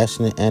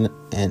 compassionate and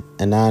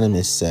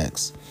anonymous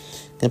sex,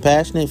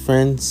 compassionate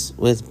friends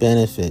with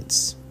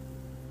benefits,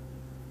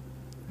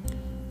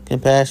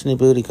 compassionate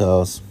booty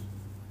calls,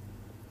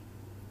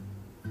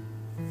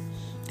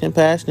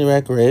 compassionate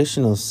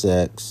recreational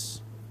sex,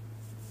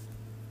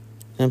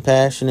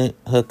 compassionate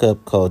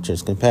hookup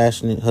cultures,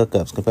 compassionate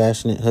hookups,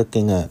 compassionate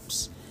hooking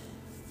ups,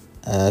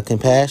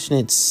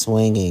 compassionate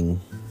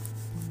swinging,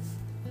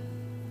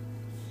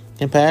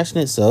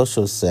 compassionate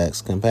social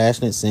sex,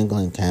 compassionate single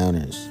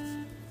encounters,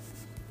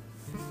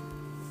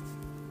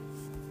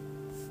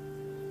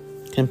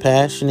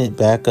 compassionate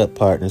backup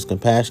partners,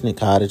 compassionate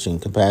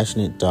cottaging,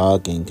 compassionate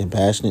dogging,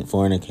 compassionate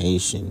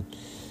fornication,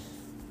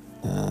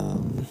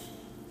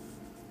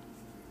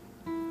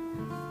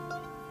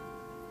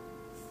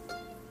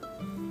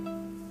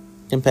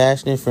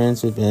 compassionate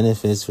friends with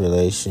benefits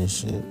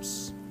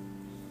relationships,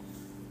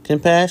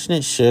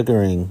 compassionate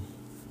sugaring,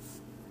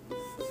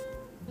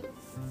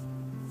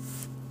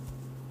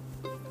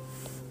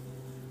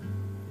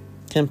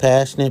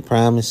 compassionate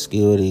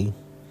promiscuity,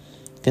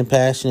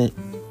 compassionate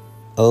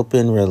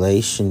open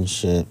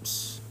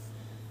relationships,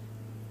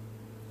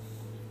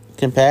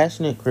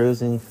 compassionate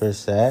cruising for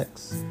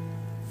sex,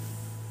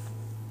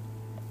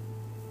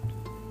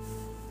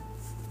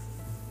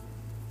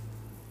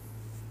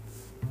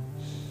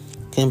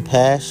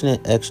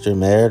 compassionate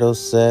extramarital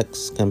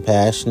sex,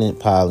 compassionate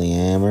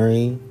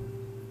polyamory,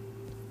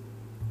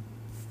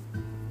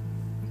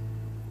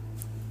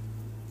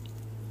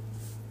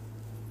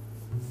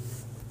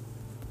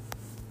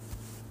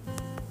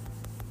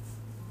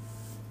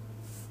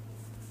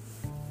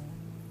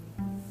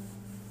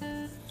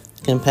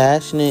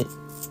 compassionate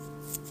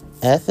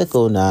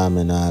ethical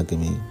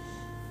non-monogamy,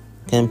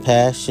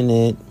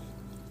 compassionate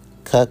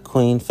cuck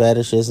queen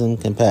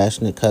fetishism,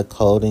 compassionate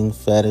cuckolding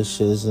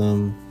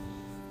fetishism,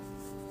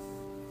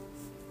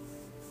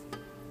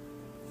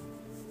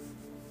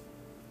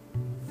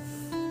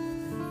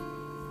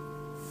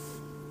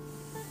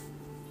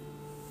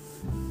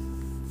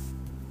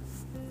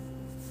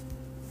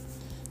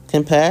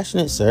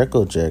 compassionate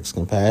circle jerks,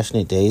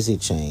 compassionate daisy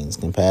chains,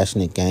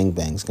 compassionate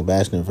gangbangs,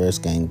 compassionate reverse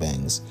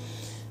gangbangs,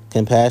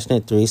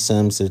 compassionate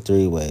threesomes or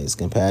three-ways,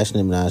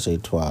 compassionate menage a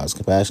trois,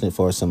 compassionate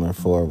foursome or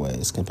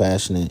four-ways,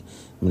 compassionate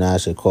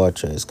menage a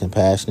quatre,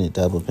 compassionate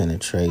double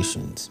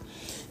penetrations,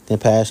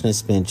 compassionate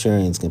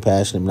spenturians,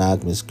 compassionate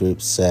monogamous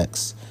group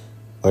sex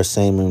or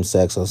same-room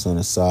sex, also known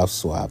as soft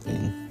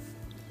swapping,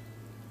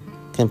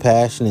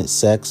 compassionate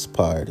sex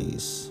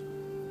parties,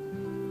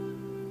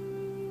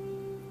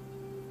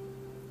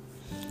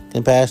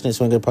 compassionate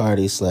swinger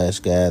parties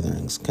 /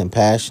 gatherings,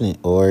 compassionate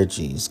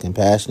orgies,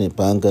 compassionate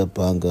bunga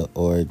bunga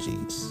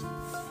orgies,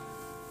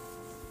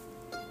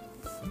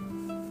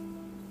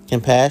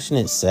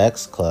 compassionate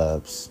sex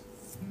clubs,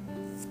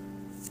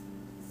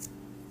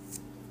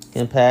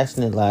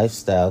 compassionate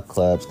lifestyle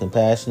clubs,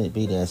 compassionate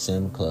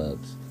BDSM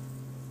clubs,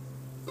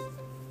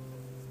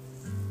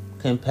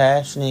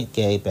 compassionate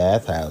gay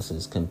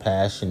bathhouses,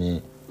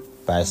 compassionate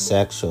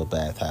bisexual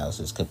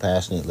bathhouses,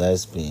 compassionate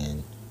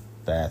lesbian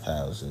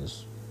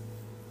bathhouses,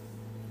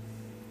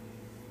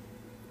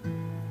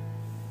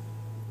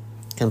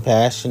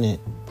 compassionate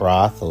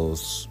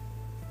brothels,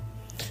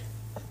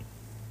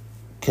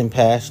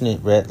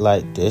 compassionate red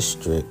light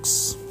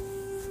districts,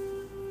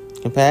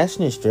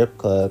 compassionate strip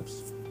clubs,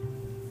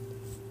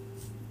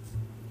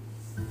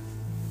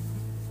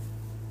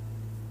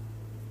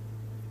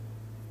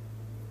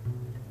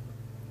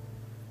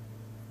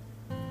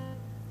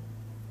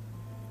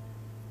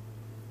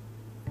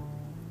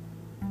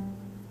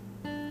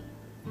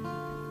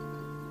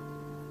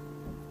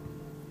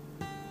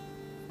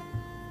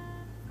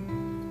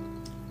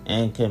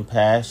 And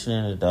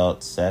compassionate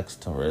adult sex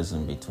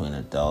tourism between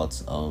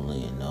adults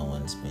only, and no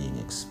one's being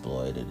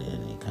exploited in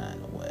any kind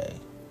of way.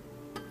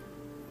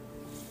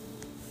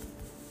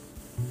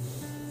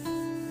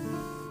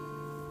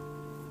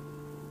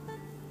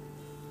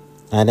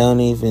 I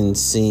don't even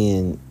see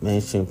in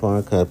mainstream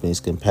porn companies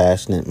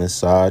compassionate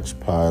massage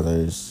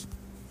parlors.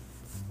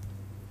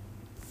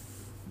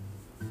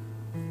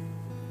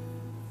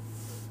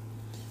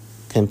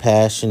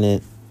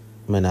 Compassionate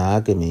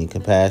monogamy,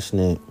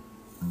 compassionate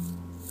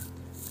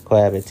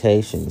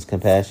cohabitations,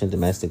 compassionate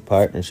domestic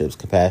partnerships,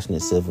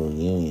 compassionate civil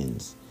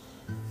unions,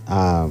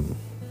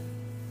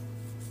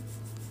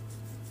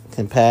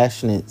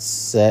 compassionate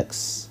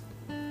sex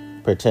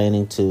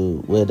pertaining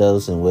to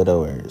widows and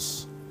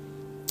widowers,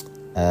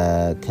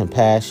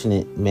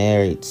 compassionate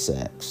married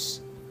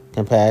sex,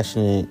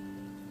 compassionate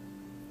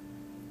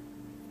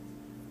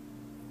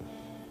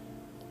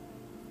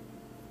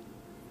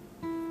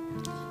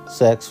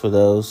sex for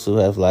those who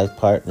have life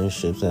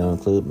partnerships that don't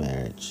include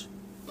marriage,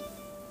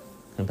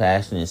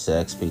 compassionate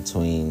sex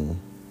between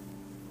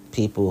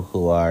people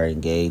who are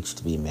engaged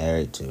to be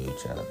married to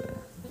each other.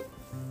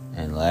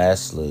 And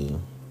lastly,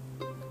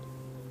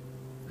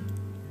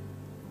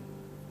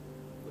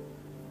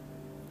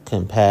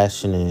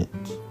 compassionate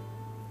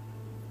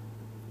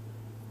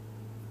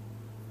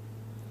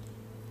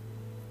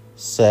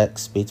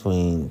sex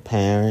between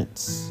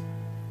parents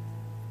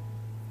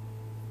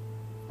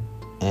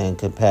and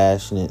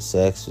compassionate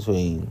sex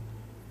between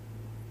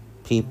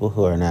people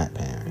who are not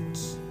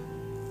parents.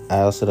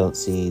 I also don't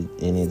see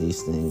any of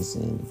these things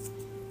in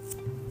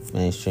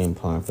mainstream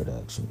porn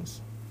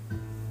productions.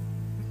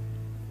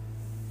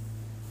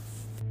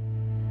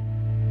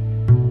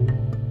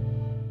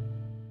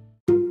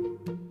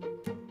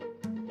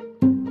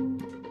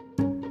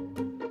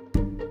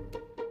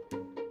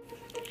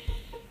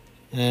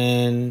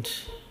 And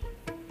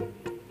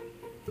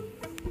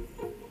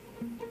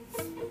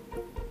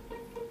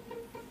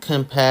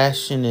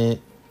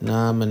compassionate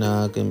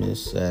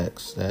non-monogamous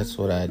sex, that's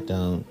what I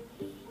don't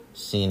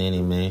see in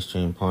any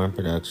mainstream porn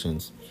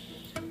productions.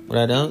 What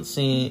I don't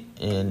see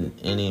in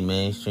any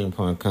mainstream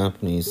porn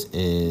companies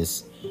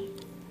is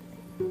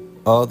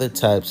all the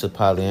types of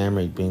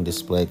polyamory being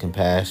displayed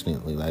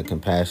compassionately, like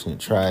compassionate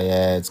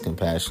triads,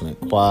 compassionate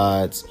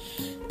quads,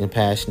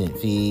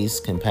 compassionate Vs,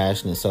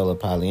 compassionate solo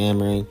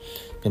polyamory,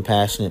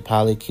 compassionate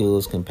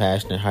polycules,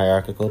 compassionate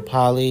hierarchical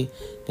poly,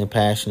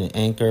 compassionate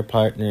anchor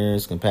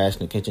partners,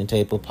 compassionate kitchen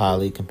table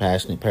poly,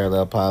 compassionate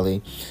parallel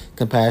poly,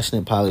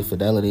 compassionate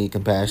polyfidelity,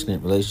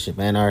 compassionate relationship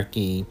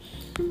anarchy,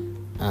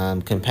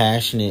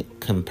 compassionate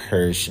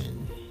compersion.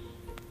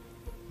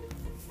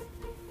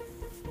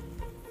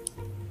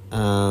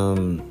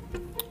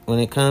 When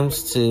it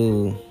comes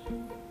to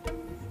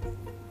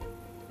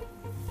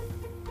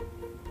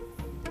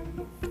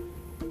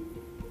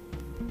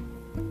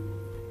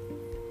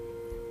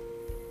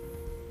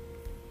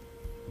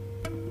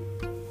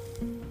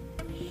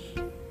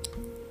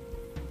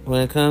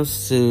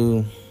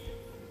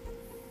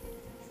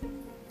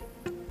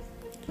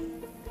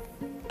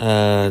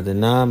the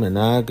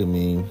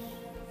non-monogamy,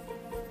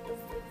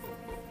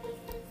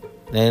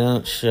 they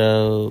don't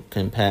show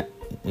compassionate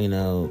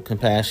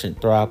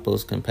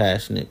throuples,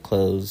 compassionate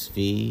closed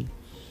V,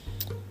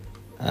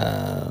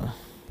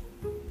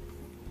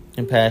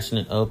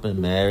 compassionate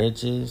open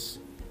marriages,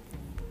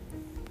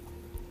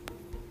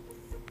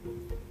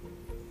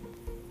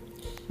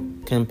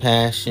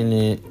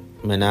 compassionate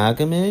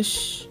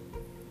monogamish,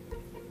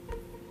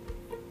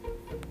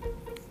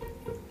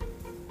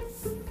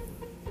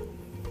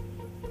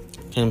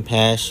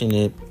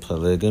 compassionate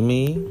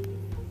polygamy,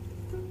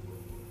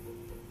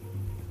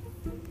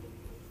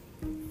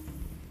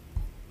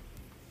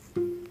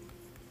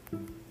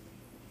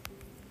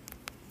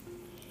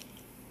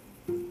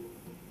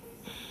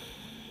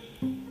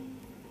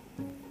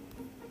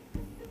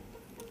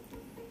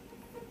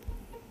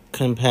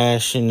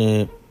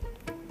 compassionate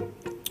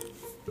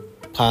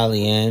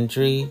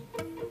polyandry,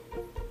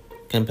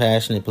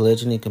 compassionate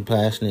polygyny,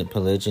 compassionate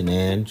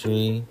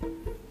polygynandry,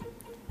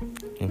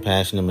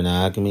 compassionate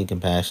monogamy,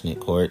 compassionate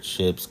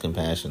courtships,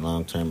 compassionate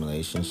long-term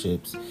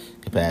relationships,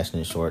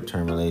 compassionate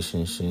short-term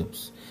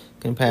relationships,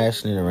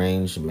 compassionate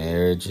arranged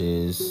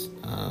marriages,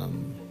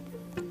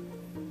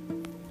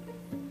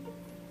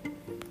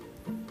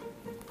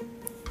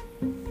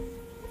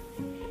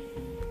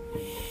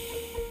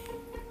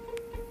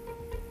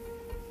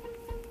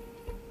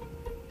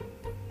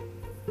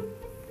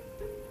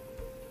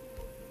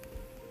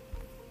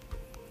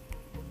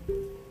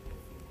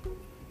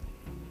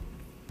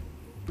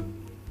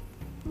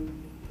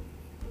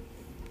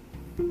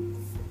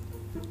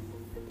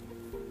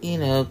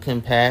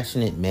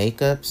 compassionate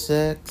makeup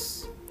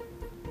sex,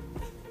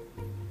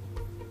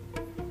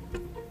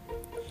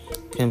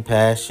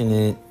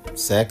 compassionate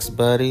sex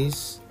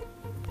buddies,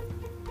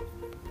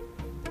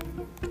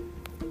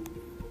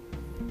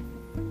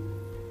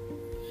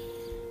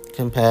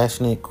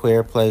 compassionate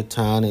queer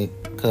platonic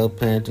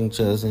co-parenting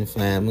chosen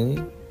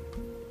family,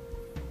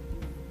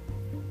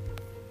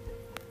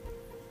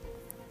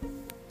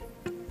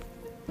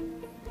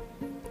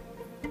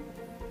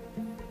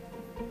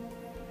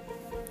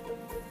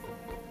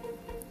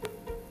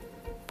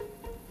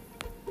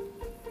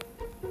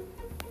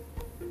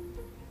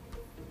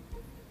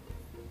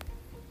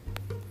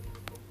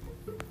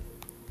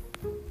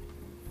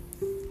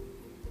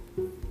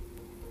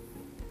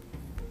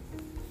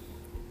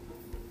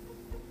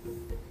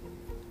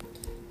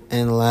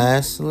 And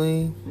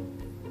lastly,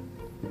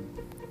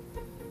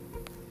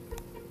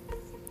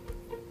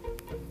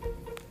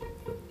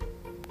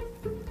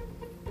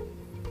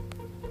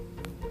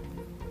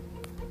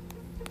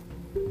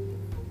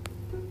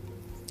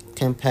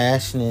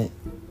 compassionate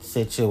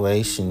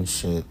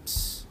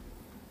situationships.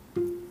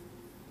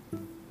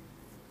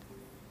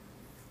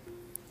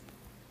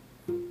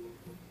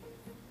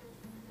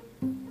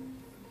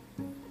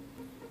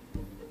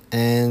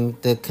 And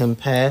the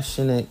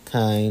compassionate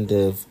kind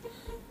of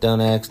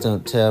don't ask,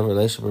 don't tell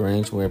relationship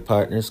arrangement where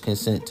partners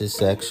consent to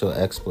sexual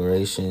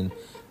exploration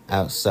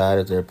outside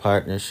of their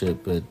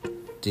partnership but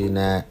do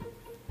not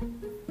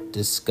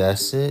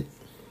discuss it.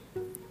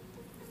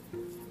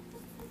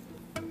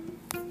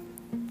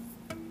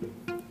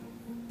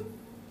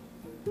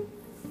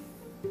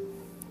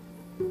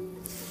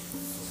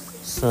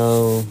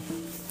 So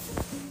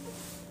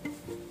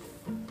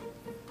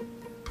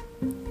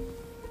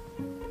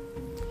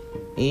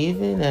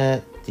even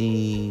at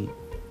the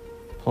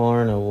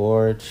porn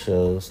award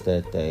shows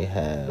that they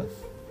have,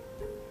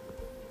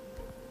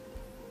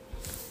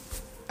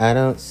 I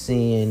don't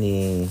see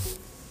any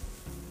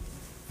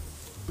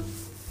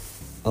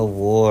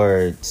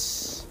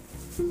awards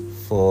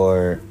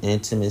for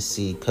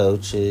intimacy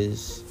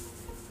coaches,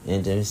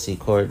 intimacy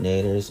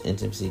coordinators,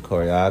 intimacy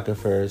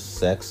choreographers,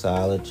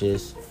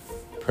 sexologists,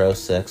 pro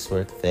sex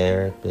work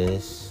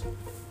therapists,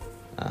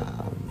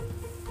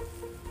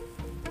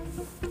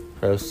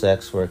 pro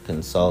sex work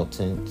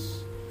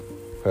consultants,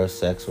 pro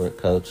sex work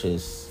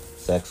coaches,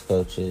 sex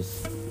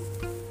coaches.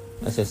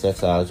 I say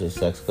sexologists,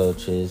 sex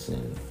coaches,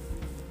 and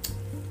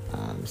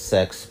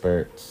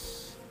sexperts.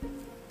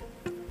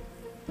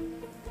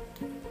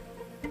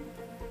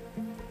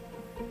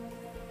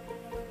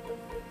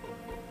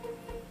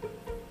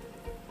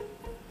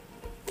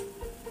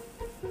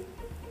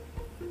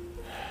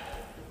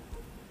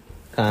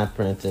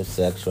 Comprehensive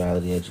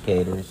sexuality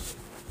educators,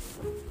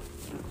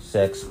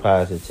 sex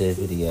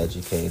positivity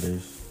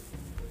educators,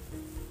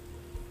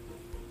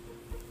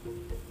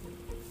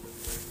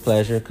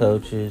 pleasure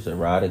coaches,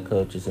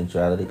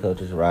 sensuality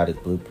coaches,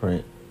 erotic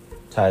blueprint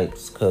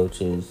types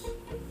coaches,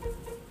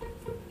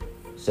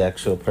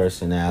 sexual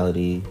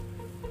personality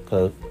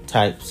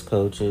types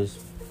coaches.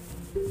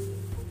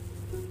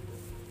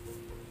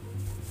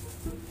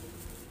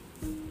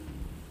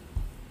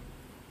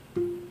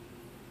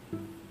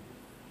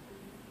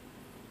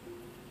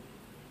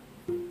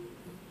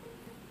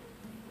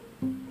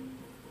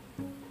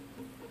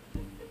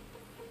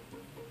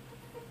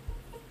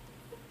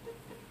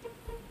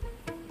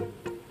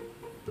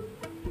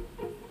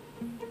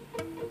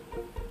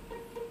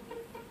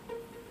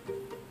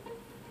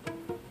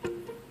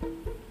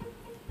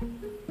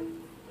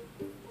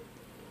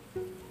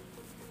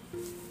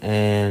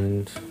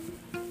 And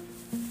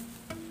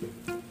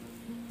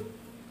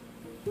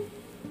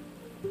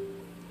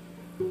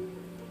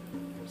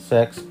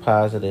sex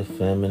positive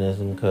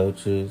feminism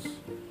coaches.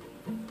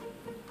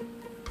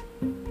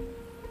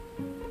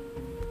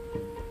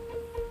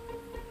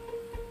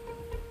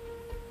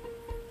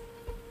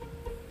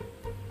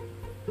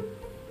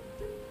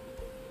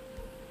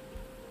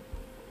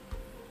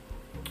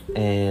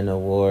 And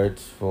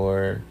awards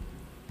for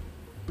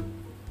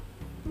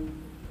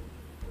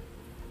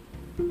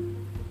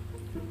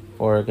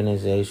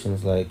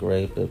organizations like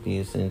Rape,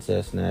 Abuse,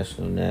 Incest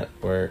National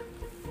Network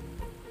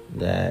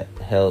that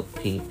help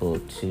people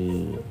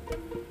to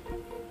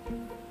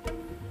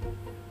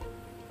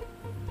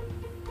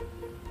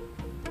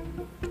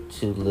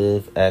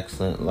live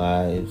excellent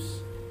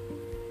lives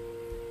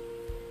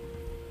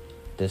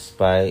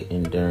despite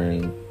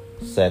enduring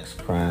sex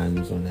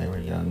crimes when they were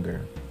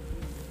younger,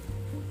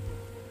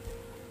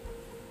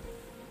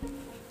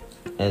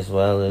 as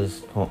well as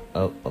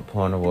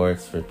porn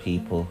awards for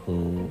people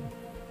who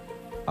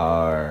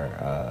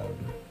are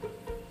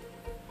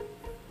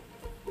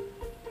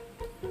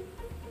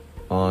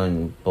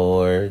on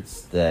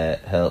boards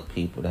that help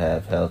people to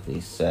have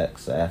healthy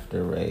sex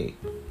after rape.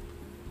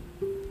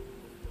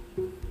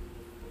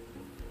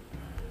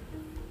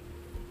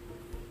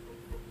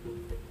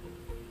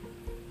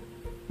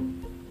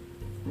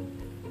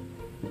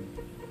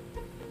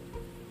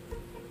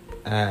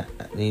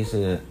 These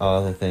are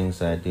all the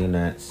things I do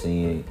not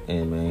see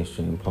in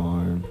mainstream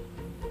porn.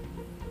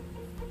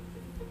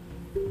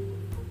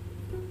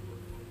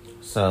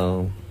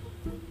 So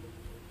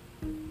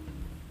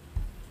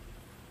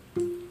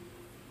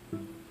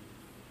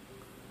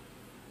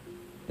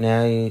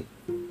now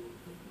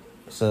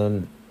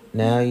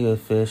you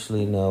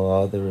officially know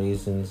all the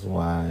reasons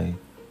why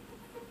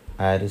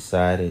I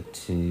decided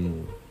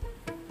to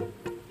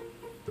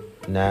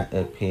not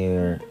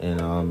appear in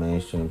all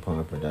mainstream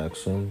porn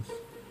productions.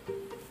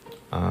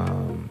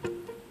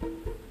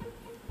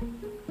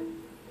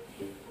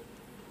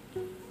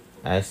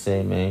 I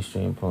say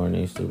mainstream porn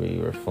needs to be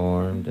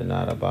reformed and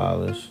not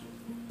abolished.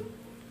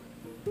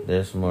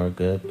 There's more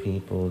good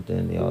people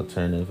than the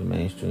alternative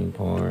mainstream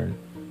porn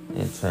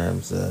in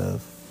terms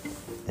of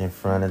in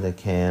front of the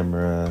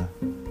camera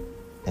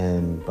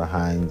and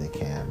behind the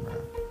camera.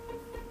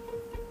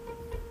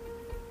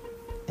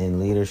 in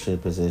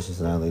leadership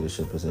positions, not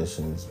leadership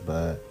positions,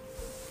 but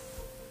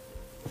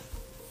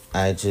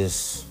I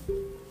just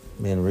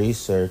been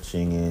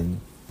researching, and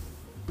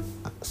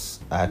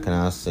I can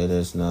also say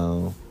there's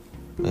no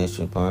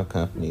mainstream porn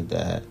company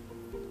that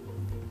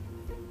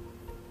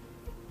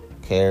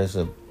cares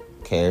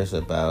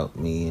about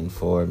me and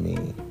for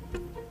me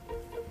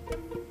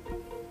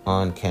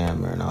on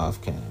camera and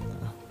off camera.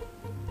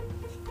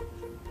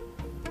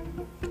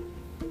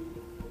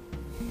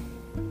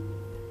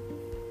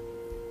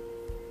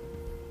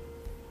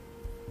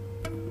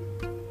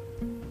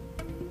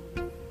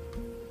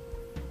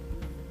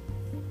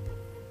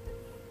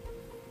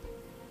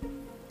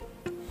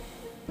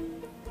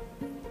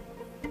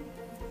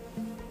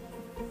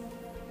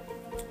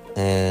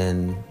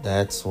 And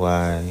that's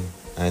why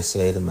I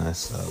say to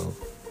myself,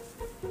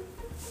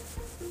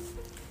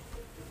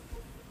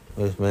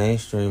 with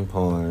mainstream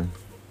porn,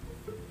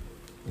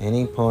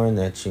 any porn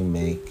that you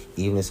make,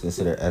 even if it's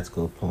considered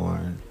ethical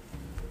porn,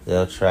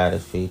 they'll try to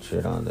feature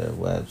it on their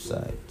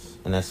websites.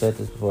 And I said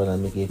this before, let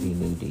me give you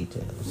new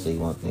details so you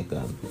won't think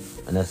I'm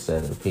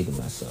unnecessarily repeating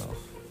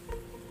myself.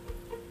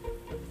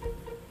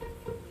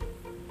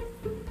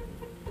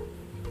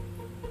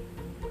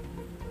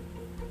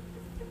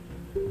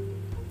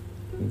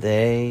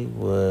 They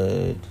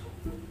would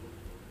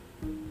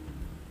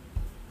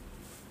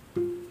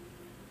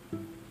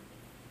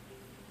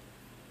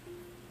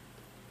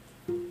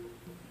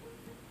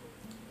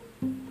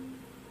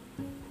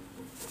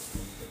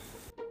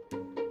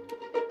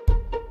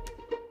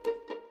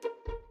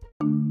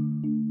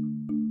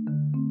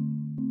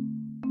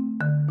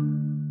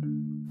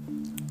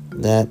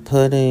that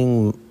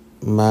putting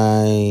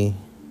my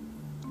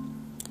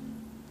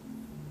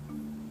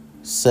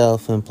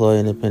self-employed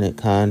independent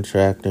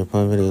contractor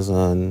porn videos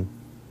on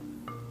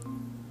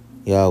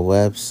y'all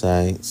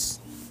websites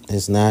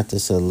is not the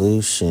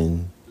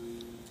solution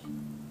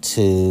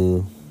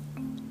to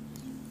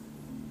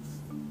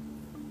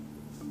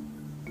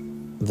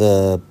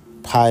the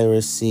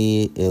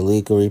piracy,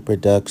 illegal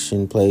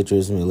reproduction,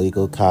 plagiarism,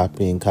 illegal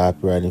copying,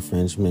 copyright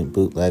infringement,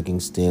 bootlegging,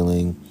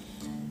 stealing,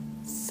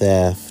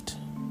 theft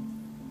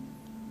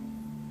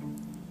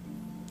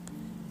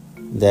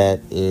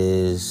that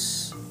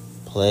is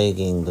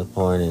plaguing the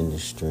porn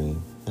industry.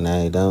 And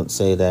I don't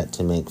say that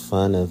to make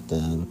fun of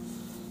them.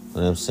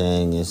 What I'm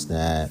saying is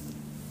that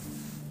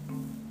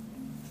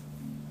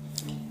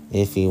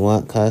if you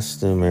want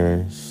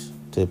customers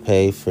to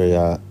pay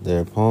for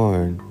their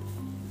porn,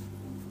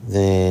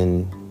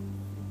 then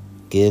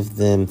give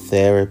them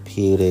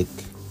therapeutic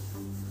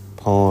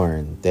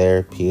porn,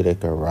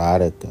 therapeutic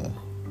erotica.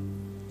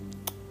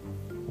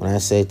 When I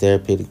say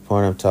therapeutic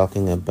porn, I'm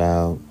talking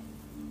about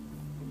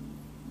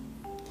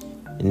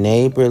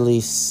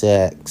neighborly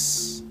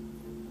sex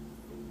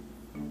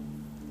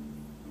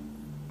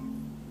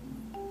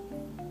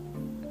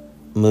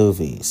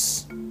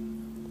movies.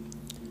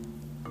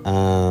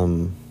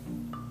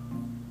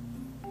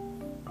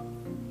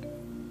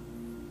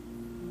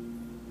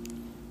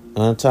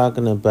 I'm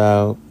talking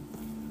about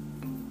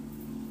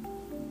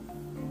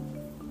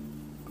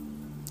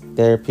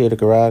therapeutic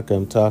erotica.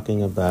 I'm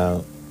talking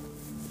about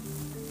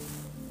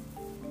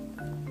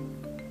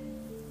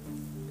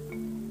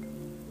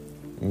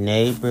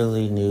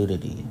neighborly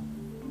nudity.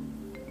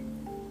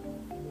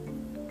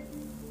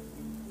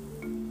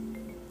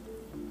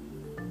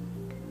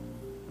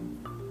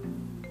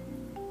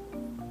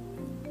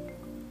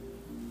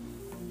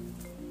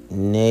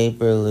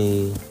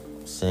 Neighborly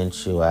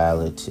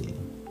sensuality,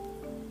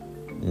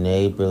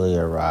 neighborly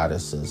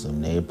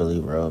eroticism, neighborly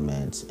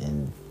romance,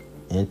 and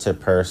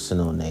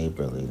interpersonal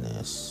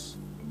neighborliness.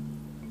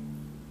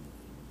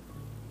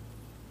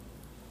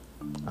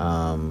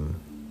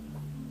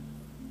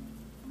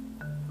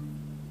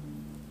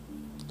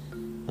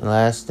 The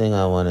last thing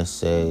I want to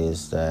say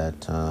is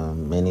that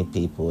many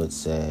people would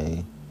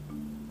say,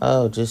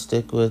 oh, just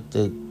stick with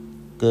the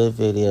good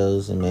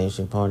videos and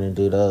mainstream porn and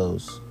do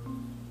those.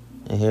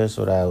 And here's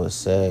what I would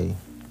say.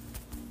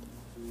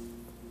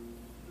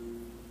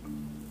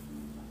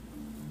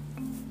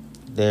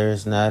 There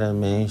is not a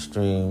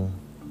mainstream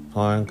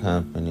porn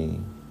company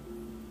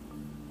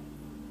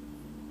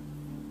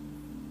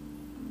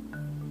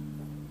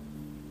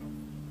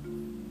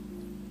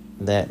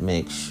that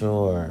makes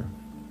sure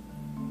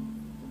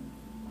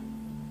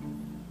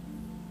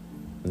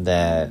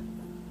that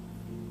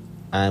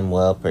I'm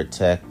well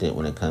protected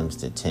when it comes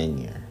to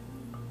tenure.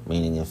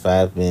 Meaning if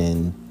I've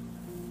been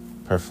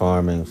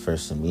performing for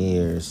some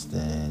years,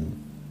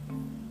 then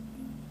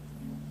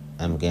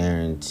I'm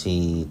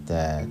guaranteed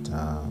that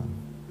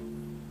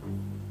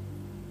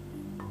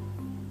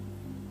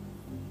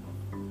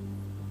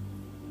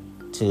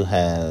to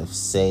have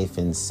safe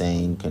and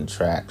sane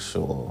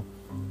contractual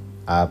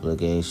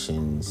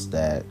obligations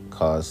that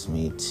cause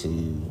me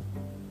to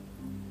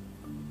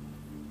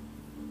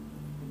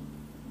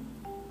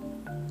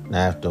not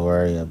have to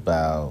worry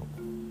about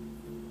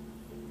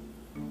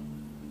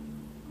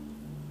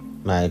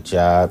my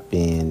job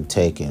being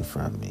taken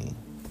from me,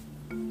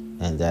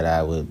 and that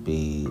I would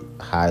be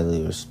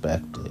highly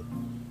respected.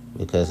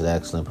 because of the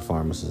excellent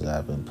performances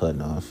I've been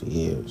putting on for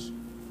years.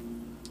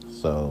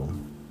 So,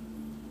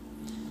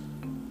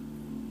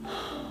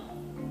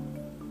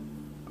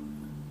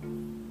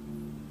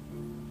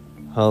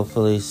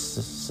 hopefully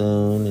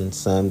soon and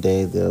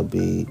someday there'll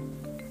be,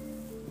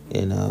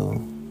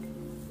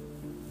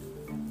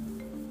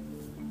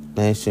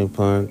 mainstream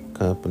porn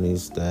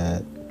companies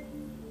that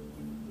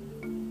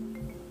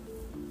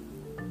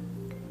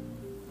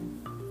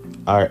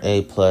are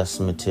A+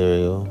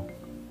 material.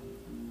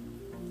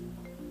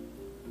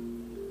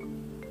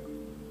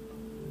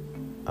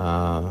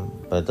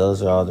 But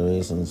those are all the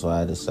reasons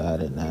why I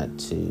decided not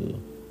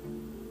to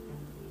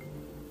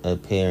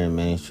appear in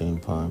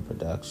mainstream porn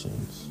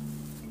productions.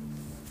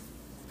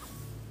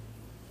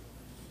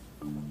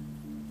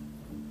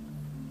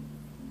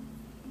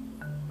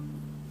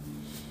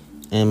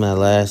 And my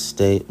last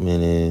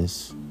statement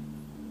is,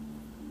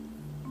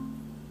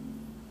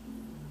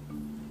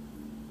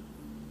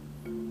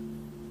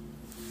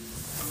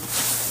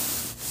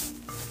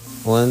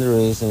 one of the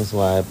reasons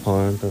why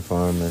porn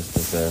performers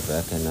deserve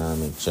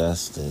economic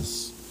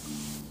justice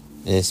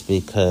is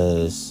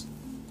because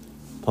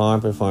porn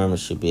performers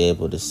should be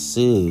able to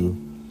sue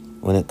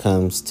when it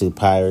comes to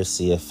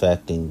piracy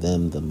affecting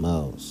them the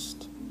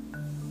most.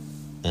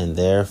 And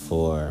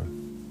therefore,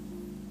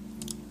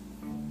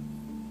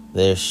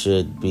 there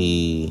should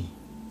be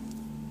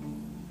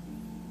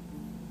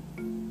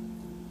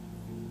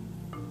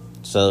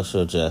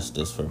social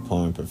justice for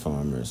porn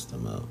performers the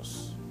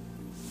most.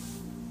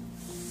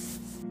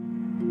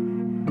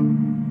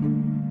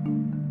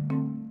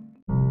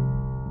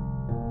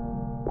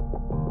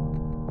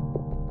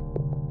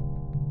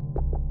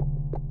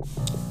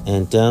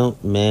 And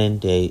don't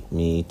mandate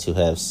me to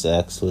have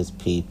sex with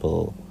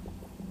people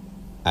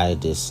I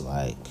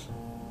dislike.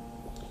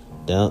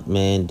 Don't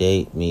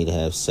mandate me to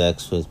have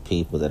sex with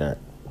people that are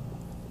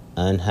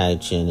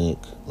unhygienic,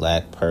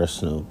 lack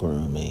personal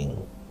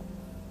grooming,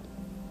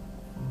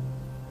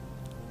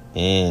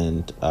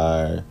 and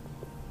are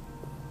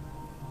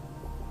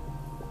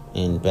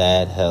in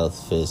bad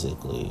health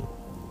physically.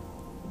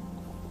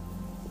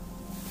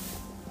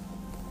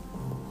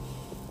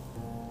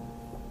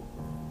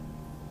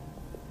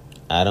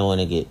 I don't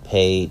want to get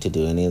paid to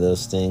do any of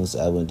those things.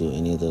 I wouldn't do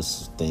any of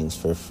those things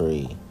for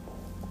free.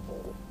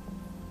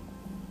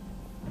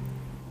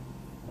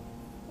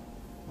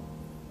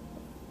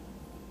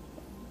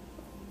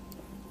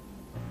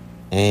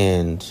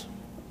 And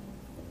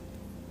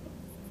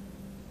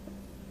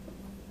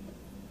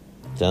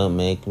don't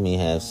make me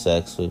have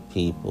sex with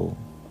people,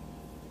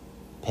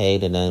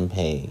 paid and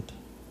unpaid,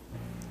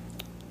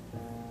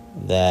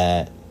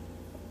 that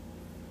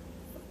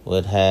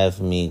would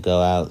have me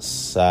go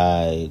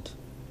outside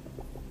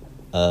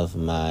of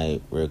my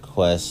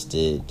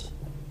requested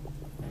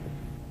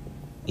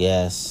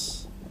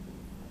yes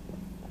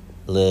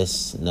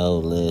lists, no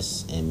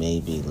lists, and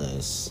maybe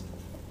lists,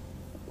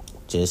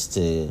 just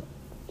to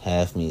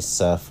have me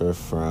suffer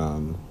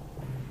from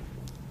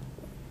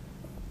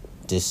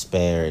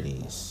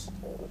disparities.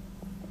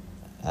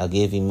 I'll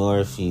give you more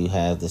if you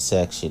have the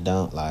sex you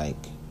don't like.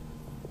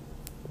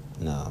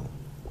 No.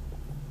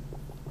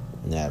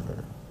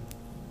 Never.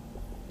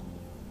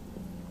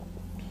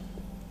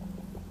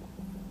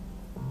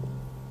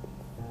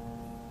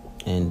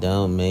 And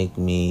don't make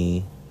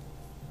me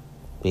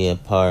be a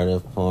part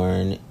of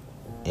porn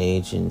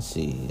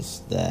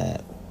agencies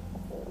that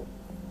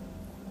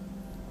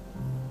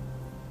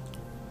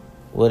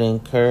would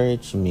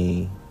encourage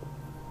me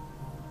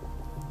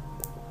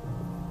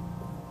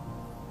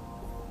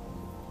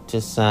to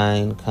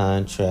sign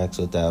contracts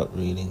without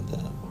reading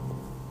them.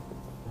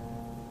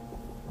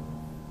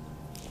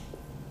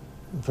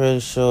 I'm pretty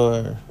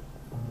sure,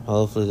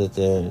 hopefully, that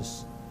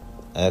there's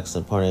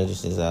excellent porn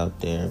agencies out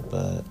there,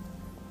 but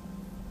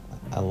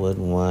I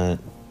wouldn't want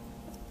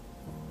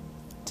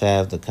to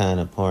have the kind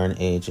of porn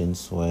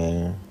agents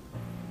where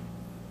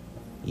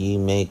they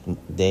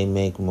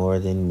make more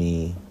than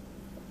me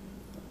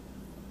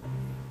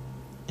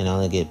and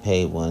only get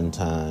paid one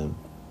time,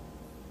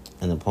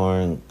 and the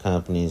porn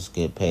companies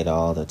get paid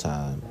all the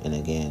time, and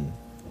again,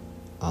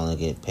 only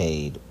get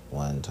paid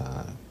one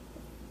time.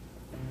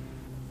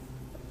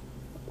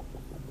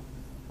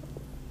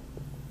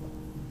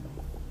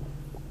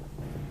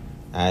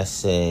 I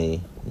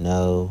say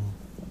no,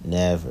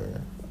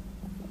 never.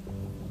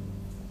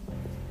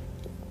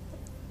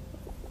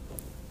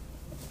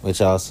 Which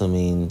also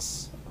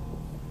means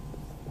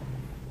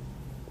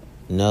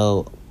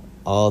no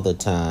all the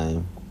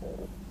time.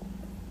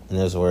 And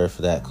there's a word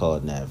for that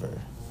called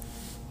never.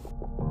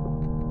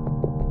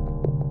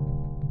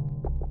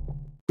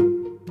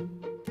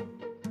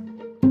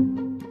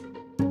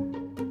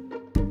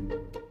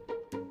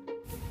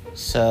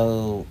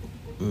 So,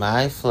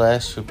 my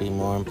flesh would be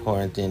more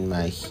important than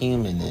my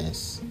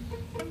humanness.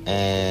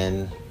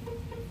 And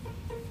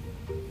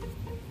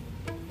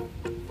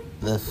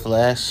the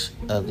flesh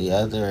of the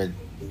other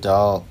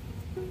adult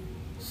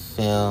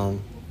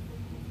film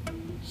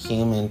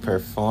human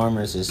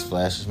performers'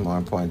 flesh is more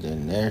important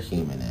than their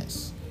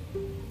humanness.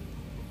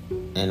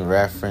 in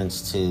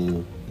reference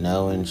to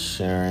no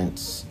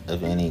insurance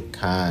of any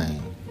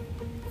kind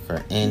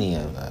for any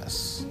of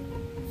us,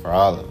 for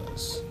all of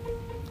us.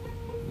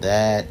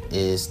 That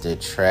is the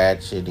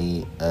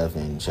tragedy of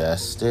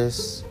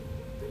injustice,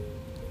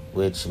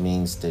 which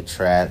means the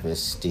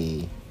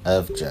travesty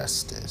of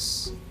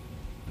justice.